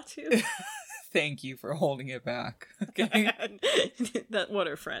chose not to. Thank you for holding it back, okay? That's what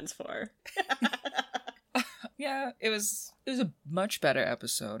are friends for. Yeah, it was a much better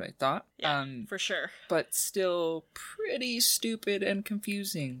episode, I thought. Yeah, for sure. But still pretty stupid and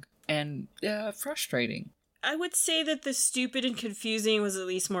confusing and frustrating. I would say that the stupid and confusing was at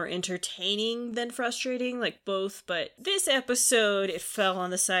least more entertaining than frustrating, like both, but this episode, it fell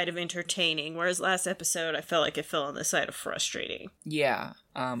on the side of entertaining, whereas last episode, I felt like it fell on the side of frustrating. Yeah,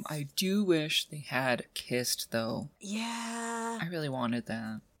 I do wish they had kissed, though. Yeah. I really wanted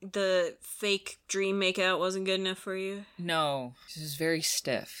that. The fake dream makeout wasn't good enough for you? No, this is very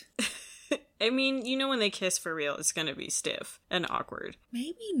stiff. I mean, you know when they kiss for real, it's gonna be stiff and awkward.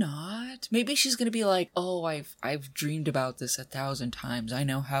 Maybe not. Maybe she's gonna be like, oh, I've dreamed about this 1,000 times. I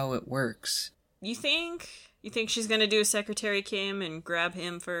know how it works. You think? You think she's gonna do a Secretary Kim and grab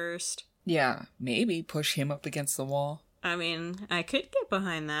him first? Yeah, maybe push him up against the wall. I mean, I could get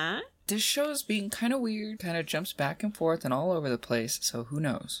behind that. This show's being kind of weird, kind of jumps back and forth and all over the place, so who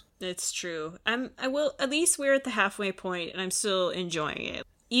knows? It's true. At least we're at the halfway point and I'm still enjoying it.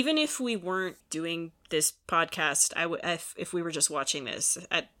 Even if we weren't doing this podcast, if we were just watching this,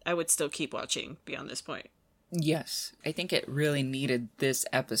 I would still keep watching beyond this point. Yes. I think it really needed this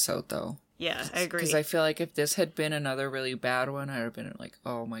episode, though. Yeah, I agree. Because I feel like if this had been another really bad one, I'd have been like,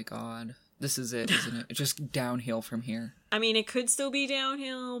 oh my god, this is it, isn't it? It's just downhill from here. I mean, it could still be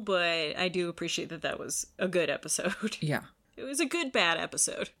downhill, but I do appreciate that was a good episode. Yeah. It was a good bad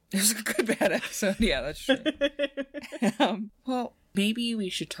episode. It was a good bad episode. Yeah, that's true. Well, maybe we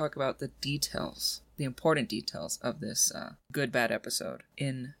should talk about the details, the important details of this good bad episode.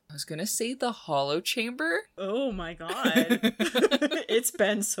 I was gonna say the Hollow Chamber. Oh my god. It's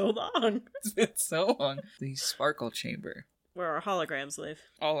been so long. It's been so long. The Sparkle Chamber. Where our holograms live.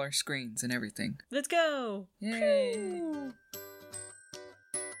 All our screens and everything. Let's go! Yay! Pew!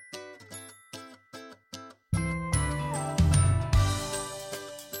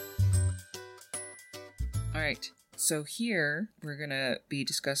 Alright, so here we're gonna be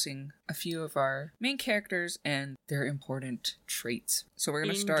discussing a few of our main characters and their important traits. So we're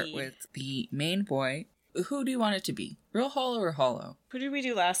gonna start Indeed. with the main boy. Who do you want it to be? Real Hollow or Hollow? Who did we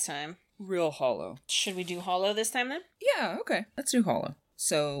do last time? Real Hollow. Should we do Hollow this time then? Yeah, okay. Let's do Hollow.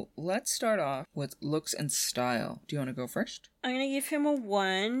 So let's start off with looks and style. Do you want to go first? I'm gonna give him a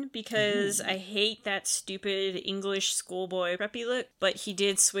 1 because I hate that stupid English schoolboy preppy look, but he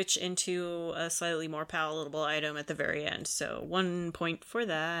did switch into a slightly more palatable item at the very end, so 1 point for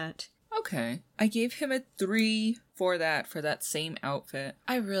that. Okay. I gave him a 3 for that same outfit.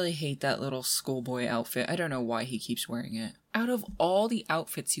 I really hate that little schoolboy outfit. I don't know why he keeps wearing it. Out of all the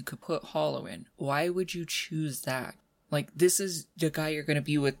outfits you could put Hollow in, why would you choose that? Like, this is the guy you're going to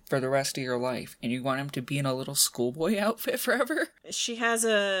be with for the rest of your life, and you want him to be in a little schoolboy outfit forever? She has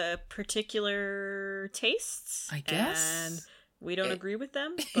a particular tastes. I guess. And we don't agree with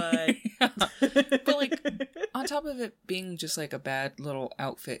them, but... Yeah. But, like, on top of it being just, like, a bad little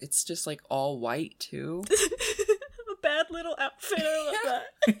outfit, it's just, like, all white, too. A bad little outfit, I love that.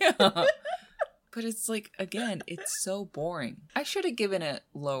 Yeah. But it's like, again, it's so boring. I should have given it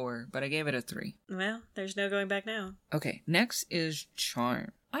lower, but I gave it a 3. Well, there's no going back now. Okay, next is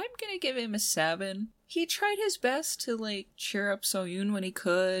Charm. I'm gonna give him a 7. He tried his best to, like, cheer up So-yoon when he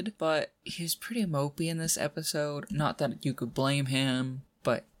could, but he was pretty mopey in this episode. Not that you could blame him,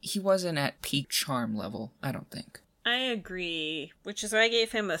 but he wasn't at peak charm level, I don't think. I agree, which is why I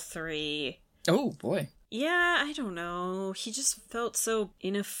gave him a 3. Oh, boy. Yeah, I don't know. He just felt so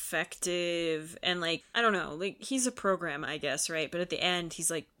ineffective and like, I don't know, like he's a program, I guess, right? But at the end, he's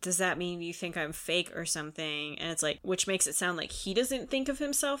like, does that mean you think I'm fake or something? And it's like, which makes it sound like he doesn't think of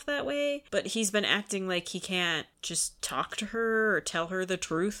himself that way, but he's been acting like he can't just talk to her or tell her the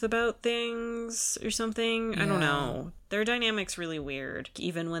truth about things or something. I don't know. Their dynamic's really weird,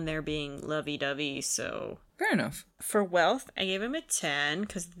 even when they're being lovey-dovey, so... Fair enough. For wealth, I gave him a 10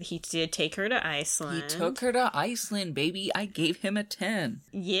 because he did take her to Iceland. He took her to Iceland, baby. I gave him a 10.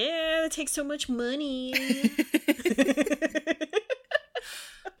 Yeah, it takes so much money.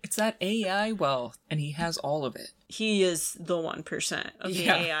 It's that AI wealth, and he has all of it. He is the 1% of the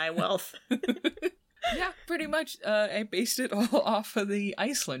AI wealth. Yeah, pretty much. I based it all off of the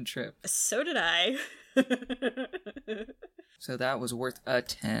Iceland trip. So did I. So that was worth a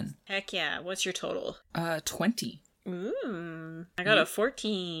 10. Heck yeah. What's your total? 20. Ooh, I got a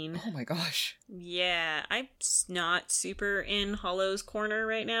 14. Oh my gosh. Yeah, I'm not super in Hollow's corner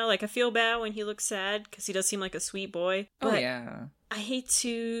right now. Like, I feel bad when he looks sad because he does seem like a sweet boy. Oh yeah. I hate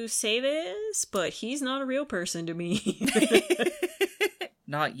to say this, but he's not a real person to me.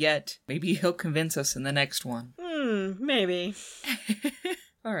 Not yet. Maybe he'll convince us in the next one. Maybe.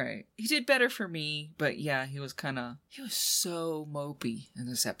 Alright. He did better for me, but yeah, he was so mopey in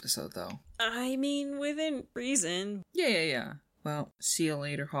this episode, though. I mean, within reason. Yeah. Well, see you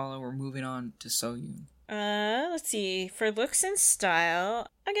later, Hollow. We're moving on to So-yoon. Let's see. For looks and style,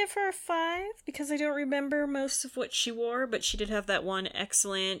 I give her a 5 because I don't remember most of what she wore, but she did have that one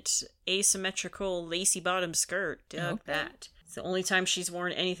excellent asymmetrical lacy bottom skirt. Dug that. It's the only time she's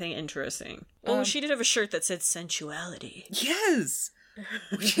worn anything interesting. Oh, she did have a shirt that said sensuality. Yes!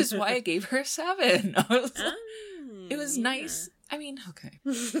 Which is why I gave her a 7. I was like, it was nice. I mean, okay.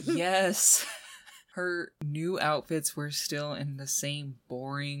 Yes. Her new outfits were still in the same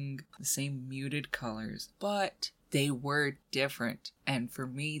muted colors, but they were different. And for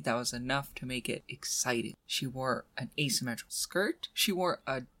me, that was enough to make it exciting. She wore an asymmetrical skirt. She wore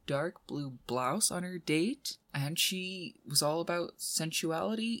a dark blue blouse on her date. And she was all about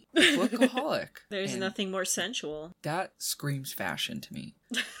sensuality, bookaholic. There's nothing more sensual. That screams fashion to me.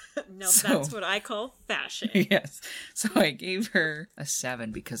 That's what I call fashion. Yes. So I gave her a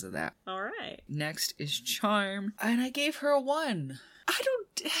 7 because of that. All right. Next is Charm. And I gave her a 1.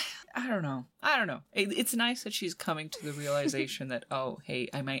 I don't know. It's nice that she's coming to the realization that, oh, hey,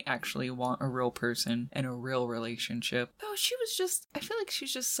 I might actually want a real person and a real relationship. Though I feel like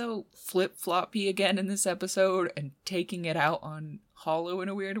she's just so flip-floppy again in this episode and taking it out on Hollow in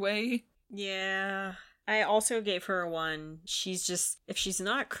a weird way. Yeah. I also gave her a 1. She's just, if she's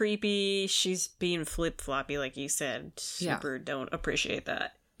not creepy, she's being flip-floppy, like you said. Super don't appreciate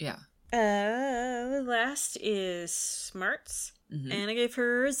that. Yeah. Last is Smarts. Mm-hmm. And I gave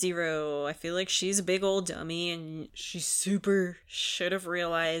her a 0. I feel like she's a big old dummy, and she super should have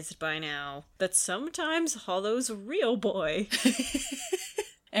realized by now that sometimes Hollow's a real boy.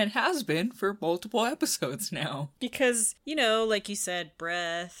 And has been for multiple episodes now. Because, you know, like you said,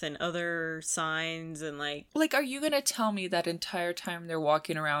 breath and other signs and like... Like, are you gonna tell me that entire time they're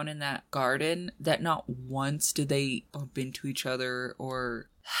walking around in that garden that not once did they bump into each other or...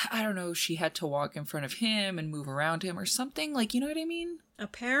 I don't know, she had to walk in front of him and move around him or something? Like, you know what I mean?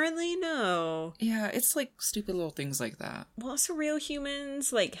 Apparently, no. Yeah, it's like stupid little things like that. Well, also real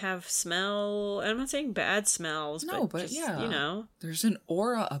humans, like, have smell. I'm not saying bad smells, no, but just, yeah, you know. There's an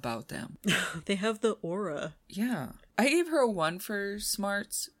aura about them. They have the aura. Yeah. I gave her a 1 for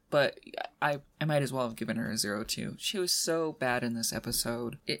smarts, but I might as well have given her a 0 too. She was so bad in this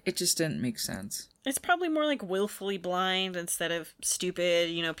episode. It just didn't make sense. It's probably more like willfully blind instead of stupid.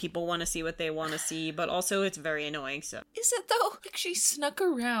 You know, people want to see what they want to see, but also it's very annoying, so. Is it though? Like, she snuck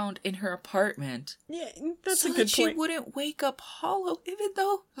around in her apartment. Yeah, that's so a good that point. She wouldn't wake up Hollow, even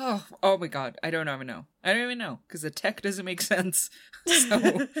though... Oh my god, I don't even know. I don't even know, because the tech doesn't make sense.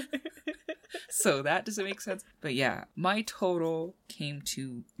 So... So that doesn't make sense. But yeah, my total came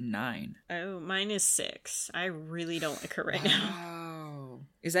to 9. Oh, mine is 6. I really don't like her right now.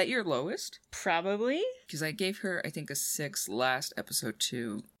 Is that your lowest? Probably. Because I gave her, I think, a 6 last episode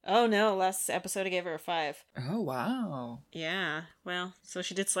too. Oh no, last episode I gave her a 5. Oh, wow. Yeah, well, so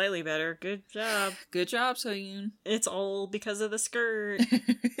she did slightly better. Good job. Good job, Soyoon. It's all because of the skirt.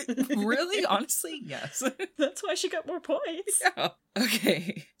 Really? Honestly, yes. That's why she got more points. Yeah.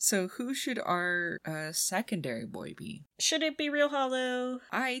 Okay, so who should our secondary boy be? Should it be Real Hollow?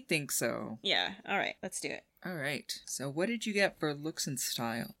 I think so. Yeah, alright, let's do it. All right. So what did you get for looks and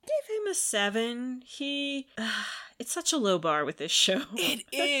style? Gave him a 7. It's such a low bar with this show. It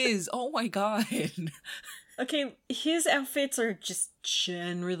is. Oh my god. Okay, his outfits are just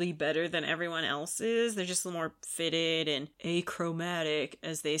generally better than everyone else's. They're just a little more fitted and achromatic,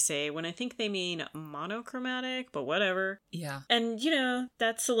 as they say, when I think they mean monochromatic, but whatever. Yeah. And, you know,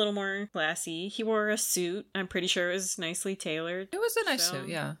 that's a little more classy. He wore a suit. I'm pretty sure it was nicely tailored. It was a nice suit,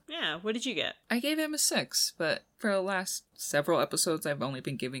 yeah. Yeah, what did you get? I gave him a 6, but for the last several episodes, I've only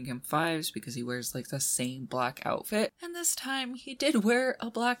been giving him 5s because he wears, like, the same black outfit. And this time, he did wear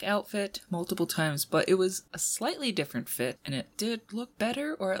a black outfit multiple times, but it was a slightly different fit, and it did look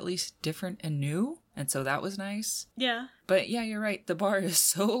better, or at least different and new. And so that was nice. Yeah. But yeah, you're right. The bar is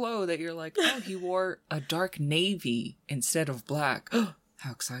so low that you're like, oh, he wore a dark navy instead of black.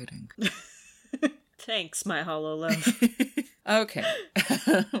 How exciting. Thanks, my hollow love. Okay.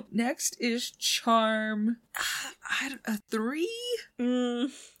 Next is Charm. A 3?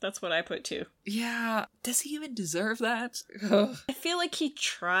 That's what I put too. Yeah. Does he even deserve that? I feel like he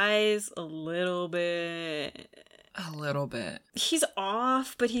tries a little bit. A little bit. He's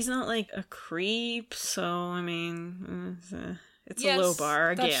off, but he's not like a creep, so I mean, it's a low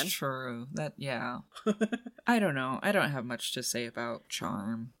bar again. That's true. Yeah. I don't know. I don't have much to say about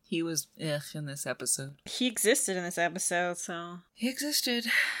Charm. He was in this episode. He existed in this episode, so... He existed.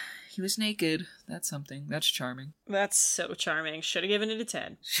 He was naked. That's something. That's charming. That's so charming. Should have given it a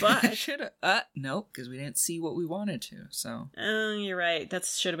 10. But... should have. Nope, because we didn't see what we wanted to, so... Oh, you're right. That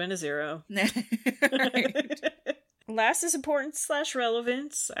should have been a 0. Right. Last is importance /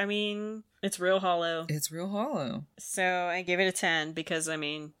 relevance. I mean, it's Real Hollow. It's Real Hollow. So I gave it a 10 because, I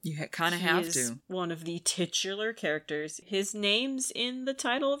mean... You kind of have is to. One of the titular characters. His name's in the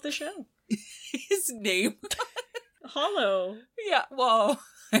title of the show. His name? Hollow. Yeah, well,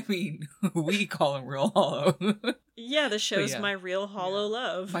 I mean, we call him Real Hollow. Yeah, the show's My Real Hollow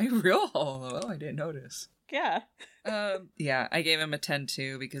Love. My Real Hollow? Oh, I didn't notice. Yeah. Yeah, I gave him a 10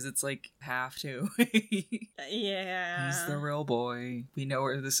 too because it's like have to. Yeah. He's the real boy. We know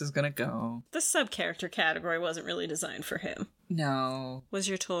where this is gonna go. The sub-character category wasn't really designed for him. No. Was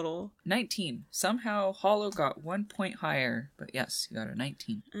your total? 19. Somehow Hollow got 1 point higher, but yes, you got a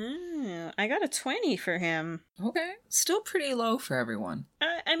 19. I got a 20 for him. Okay. Still pretty low for everyone.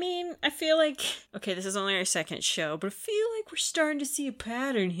 I mean, I feel like... Okay, this is only our second show, but I feel like we're starting to see a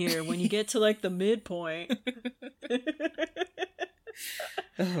pattern here when you get to, like, the midpoint.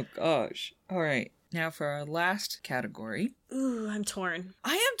 Oh, gosh. All right. Now for our last category. Ooh, I'm torn.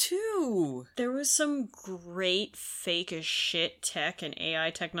 I am too. There was some great fake as shit tech and AI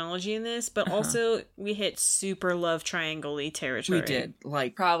technology in this, but also we hit super love triangle-y territory. We did.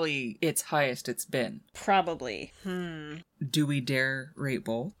 Like, probably its highest it's been. Probably. Do we dare rate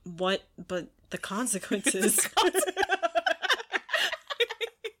both? What? But The consequences.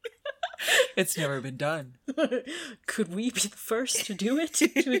 It's never been done. Could we be the first to do it?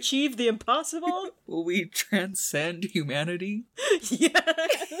 To achieve the impossible? Will we transcend humanity?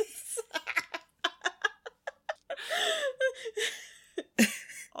 Yes!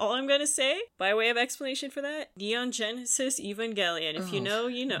 All I'm gonna say, by way of explanation for that, Neon Genesis Evangelion. If you know,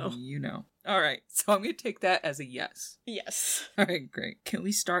 you know. You know. Alright, so I'm gonna take that as a yes. Yes. Alright, great. Can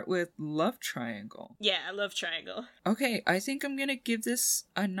we start with Love Triangle? Yeah, I love Triangle. Okay, I think I'm gonna give this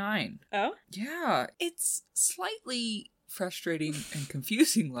a 9. Oh? Yeah, it's slightly frustrating and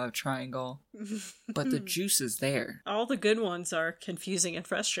confusing love triangle, but the juice is there. All the good ones are confusing and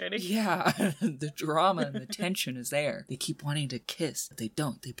frustrating. Yeah, the drama and the tension is there. They keep wanting to kiss, but they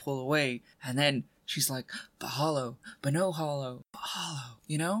don't. They pull away, and then she's like, but hollow, but no hollow, but hollow,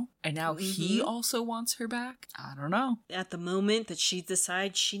 you know? And now he also wants her back? I don't know. At the moment that she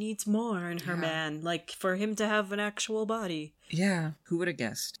decides she needs more in her man, like for him to have an actual body. Yeah, who would have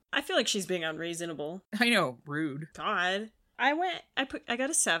guessed? I feel like she's being unreasonable. I know, rude. God. I got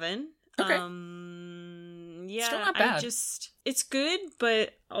a 7. Okay. Yeah, still not bad. It's good,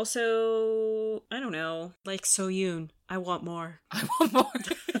 but also, I don't know, like Soyoon, I want more. I want more.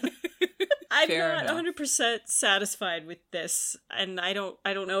 I'm Fair not enough. 100% satisfied with this, and I don't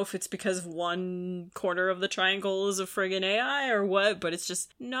know if it's because of one corner of the triangle is a friggin' AI or what, but it's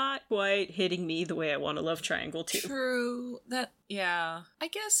just not quite hitting me the way I want a love triangle to. True. Yeah. I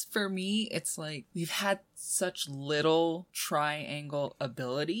guess for me, it's like we've had such little triangle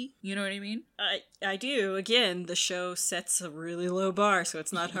ability. You know what I mean? I do. Again, the show sets a really low bar, so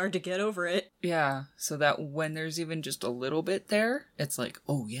it's not hard to get over it. Yeah. So that when there's even just a little bit there, it's like,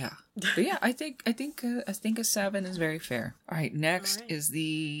 oh yeah. But yeah, I think a 7 is very fair. All right. Next is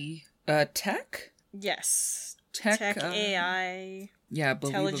the tech. Yes. Tech AI. Yeah,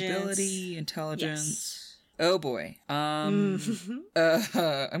 believability, intelligence. Yes. Oh boy. I'm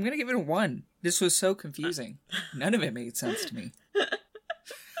gonna give it a 1. This was so confusing. None of it made sense to me.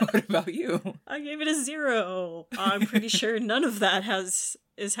 What about you? I gave it a 0. I'm pretty sure none of that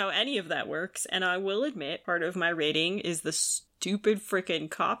is how any of that works, and I will admit part of my rating is the stupid frickin'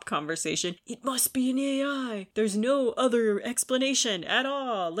 cop conversation. It must be an AI. There's no other explanation at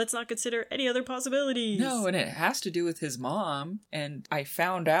all. Let's not consider any other possibilities. No, and it has to do with his mom. And I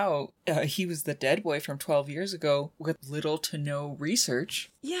found out he was the dead boy from 12 years ago with little to no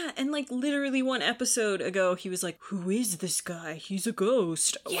research. Yeah, and like literally one episode ago, he was like, who is this guy? He's a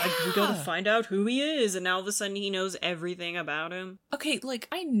ghost. Yeah. Like, we gotta find out who he is. And now all of a sudden he knows everything about him. Okay, like,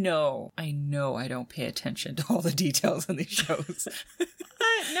 I know I don't pay attention to all the details in these shows.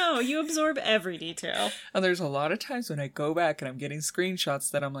 No, you absorb every detail. And there's a lot of times when I go back and I'm getting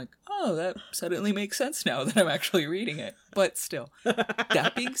screenshots that I'm like, oh, that suddenly makes sense now that I'm actually reading it. But still,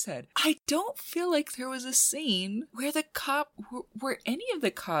 that being said, I don't feel like there was a scene where where any of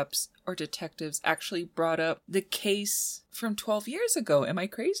the cops or detectives actually brought up the case from 12 years ago. Am I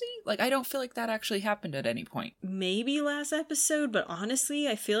crazy? Like, I don't feel like that actually happened at any point. Maybe last episode, but honestly,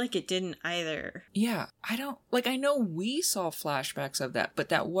 I feel like it didn't either. Yeah, I know we saw flashbacks of that, but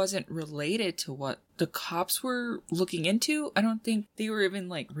that wasn't related to what the cops were looking into. I don't think they were even,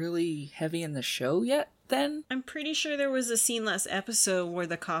 like, really heavy in the show yet then. I'm pretty sure there was a scene last episode where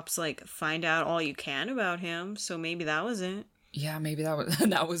the cops, like, find out all you can about him, so maybe that was it. Yeah, maybe that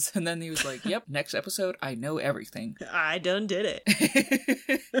was, and then he was like, yep, next episode, I know everything. I done did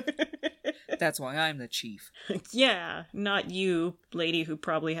it. That's why I'm the chief. Yeah, not you, lady who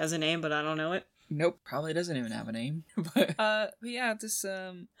probably has a name, but I don't know it. Nope, probably doesn't even have a name. But yeah, this,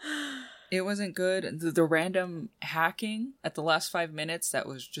 it wasn't good. The random hacking at the last 5 minutes, that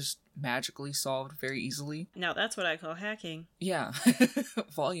was just magically solved very easily. Now that's what I call hacking. Yeah.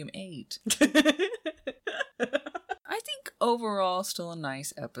 Volume 8. I think overall still a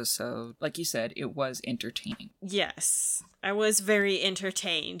nice episode. Like you said, it was entertaining. Yes, I was very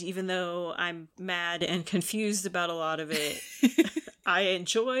entertained, even though I'm mad and confused about a lot of it. I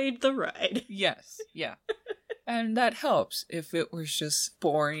enjoyed the ride. Yes, yeah. And that helps. If it was just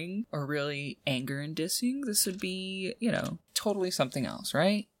boring or really anger-inducing, this would be, totally something else,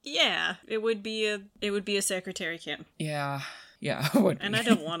 right? Yeah, it would be a Secretary Kim. Yeah, it would be. And I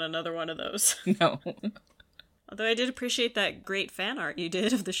don't want another one of those. No. Although I did appreciate that great fan art you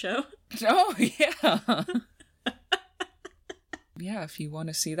did of the show. Oh, yeah. Yeah, if you want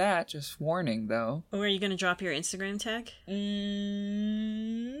to see that, just warning, though. Or are you going to drop your Instagram tag?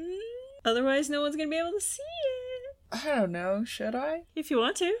 Otherwise, no one's going to be able to see it. I don't know, should I? If you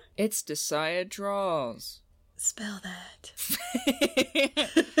want to. It's Desaya Draws. Spell that.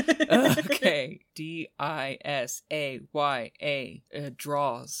 Okay. Desaya Isaya.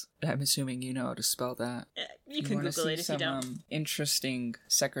 Draws. I'm assuming you know how to spell that. You can Google it if you don't. Interesting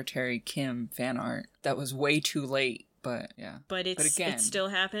Secretary Kim fan art that was way too late. But yeah. But it still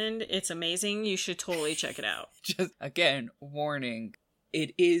happened. It's amazing. You should totally check it out. Just again, warning.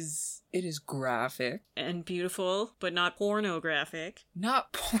 It is graphic. And beautiful, but not pornographic.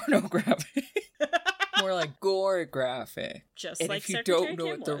 Not pornographic. More like gore graphic. Just and like if you Secretary don't know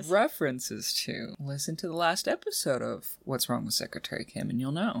Kim what the was. references to, listen to the last episode of What's Wrong with Secretary Kim and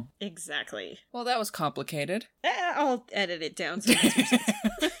you'll know. Exactly. Well, that was complicated. I'll edit it down so it makes more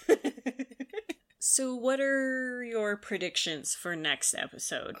sense. So what are your predictions for next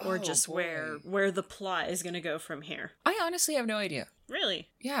episode? Or just where the plot is going to go from here? I honestly have no idea. Really?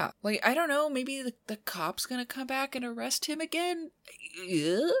 Yeah. Like, I don't know. Maybe the cop's going to come back and arrest him again?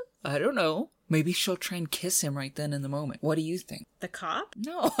 I don't know. Maybe she'll try and kiss him right then in the moment. What do you think? The cop?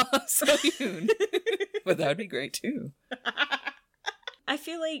 No, Soyun. But that'd be great too. I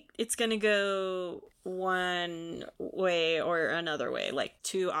feel like it's gonna go one way or another way, like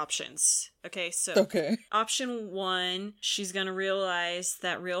two options. Okay, so option one, she's gonna realize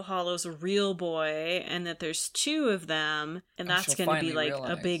that Real Hollow's a real boy and that there's two of them, and that's gonna be like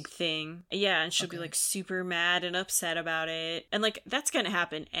a big thing. Yeah, and she'll be like super mad and upset about it. And like that's gonna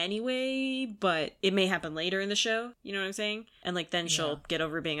happen anyway, but it may happen later in the show, you know what I'm saying? And like then she'll get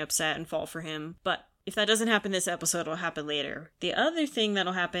over being upset and fall for him. But if that doesn't happen this episode, it'll happen later. The other thing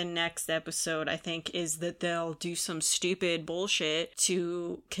that'll happen next episode, I think, is that they'll do some stupid bullshit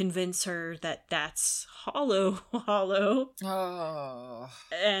to convince her that that's Hollow. Oh.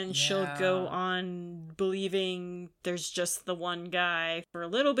 And she'll go on believing there's just the one guy for a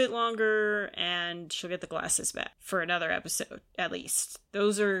little bit longer, and she'll get the glasses back for another episode, at least.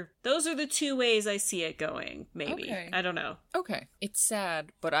 Those are the two ways I see it going, maybe. Okay. I don't know. Okay. It's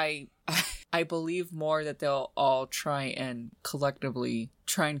sad, but I believe more that they'll all try and collectively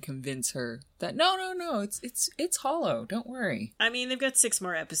try and convince her that no, it's Hollow. Don't worry. I mean, they've got 6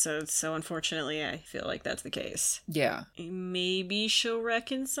 more episodes, so unfortunately, I feel like that's the case. Yeah. Maybe she'll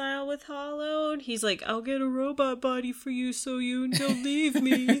reconcile with Hollow. And he's like, "I'll get a robot body for you, so you don't leave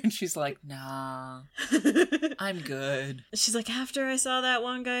me." And she's like, "Nah, I'm good." She's like, "After I saw that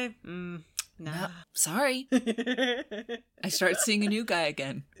one guy, nah. Sorry. I start seeing a new guy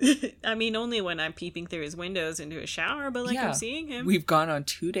again." I mean, only when I'm peeping through his windows into a shower, but I'm seeing him. We've gone on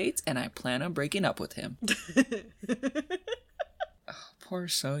 2 dates and I plan on breaking up with him. Poor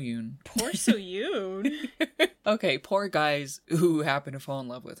Soyun. Poor Soyun. Okay, poor guys who happen to fall in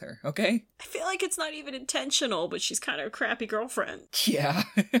love with her, okay? I feel like it's not even intentional, but she's kind of a crappy girlfriend. Yeah.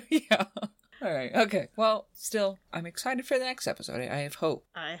 Yeah. All right. Okay. Well, still, I'm excited for the next episode. I have hope.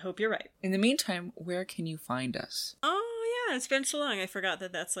 I hope you're right. In the meantime, where can you find us? Oh, yeah. It's been so long. I forgot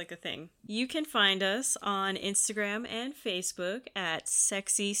that that's like a thing. You can find us on Instagram and Facebook at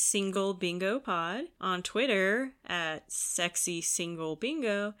Sexy Single Bingo Pod, on Twitter at Sexy Single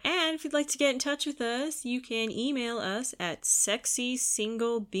Bingo, and if you'd like to get in touch with us, you can email us at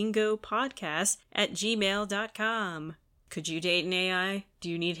sexysinglebingopodcast@gmail.com. Could you date an AI? Do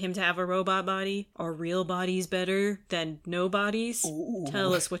you need him to have a robot body? Are real bodies better than no bodies? Ooh.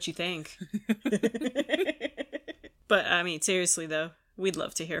 Tell us what you think. But, I mean, seriously, though, we'd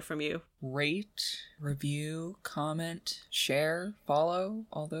love to hear from you. Rate, review, comment, share, follow,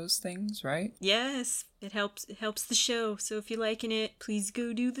 all those things, right? Yes, it helps the show. So if you're liking it, please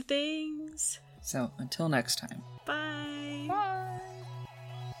go do the things. So, until next time.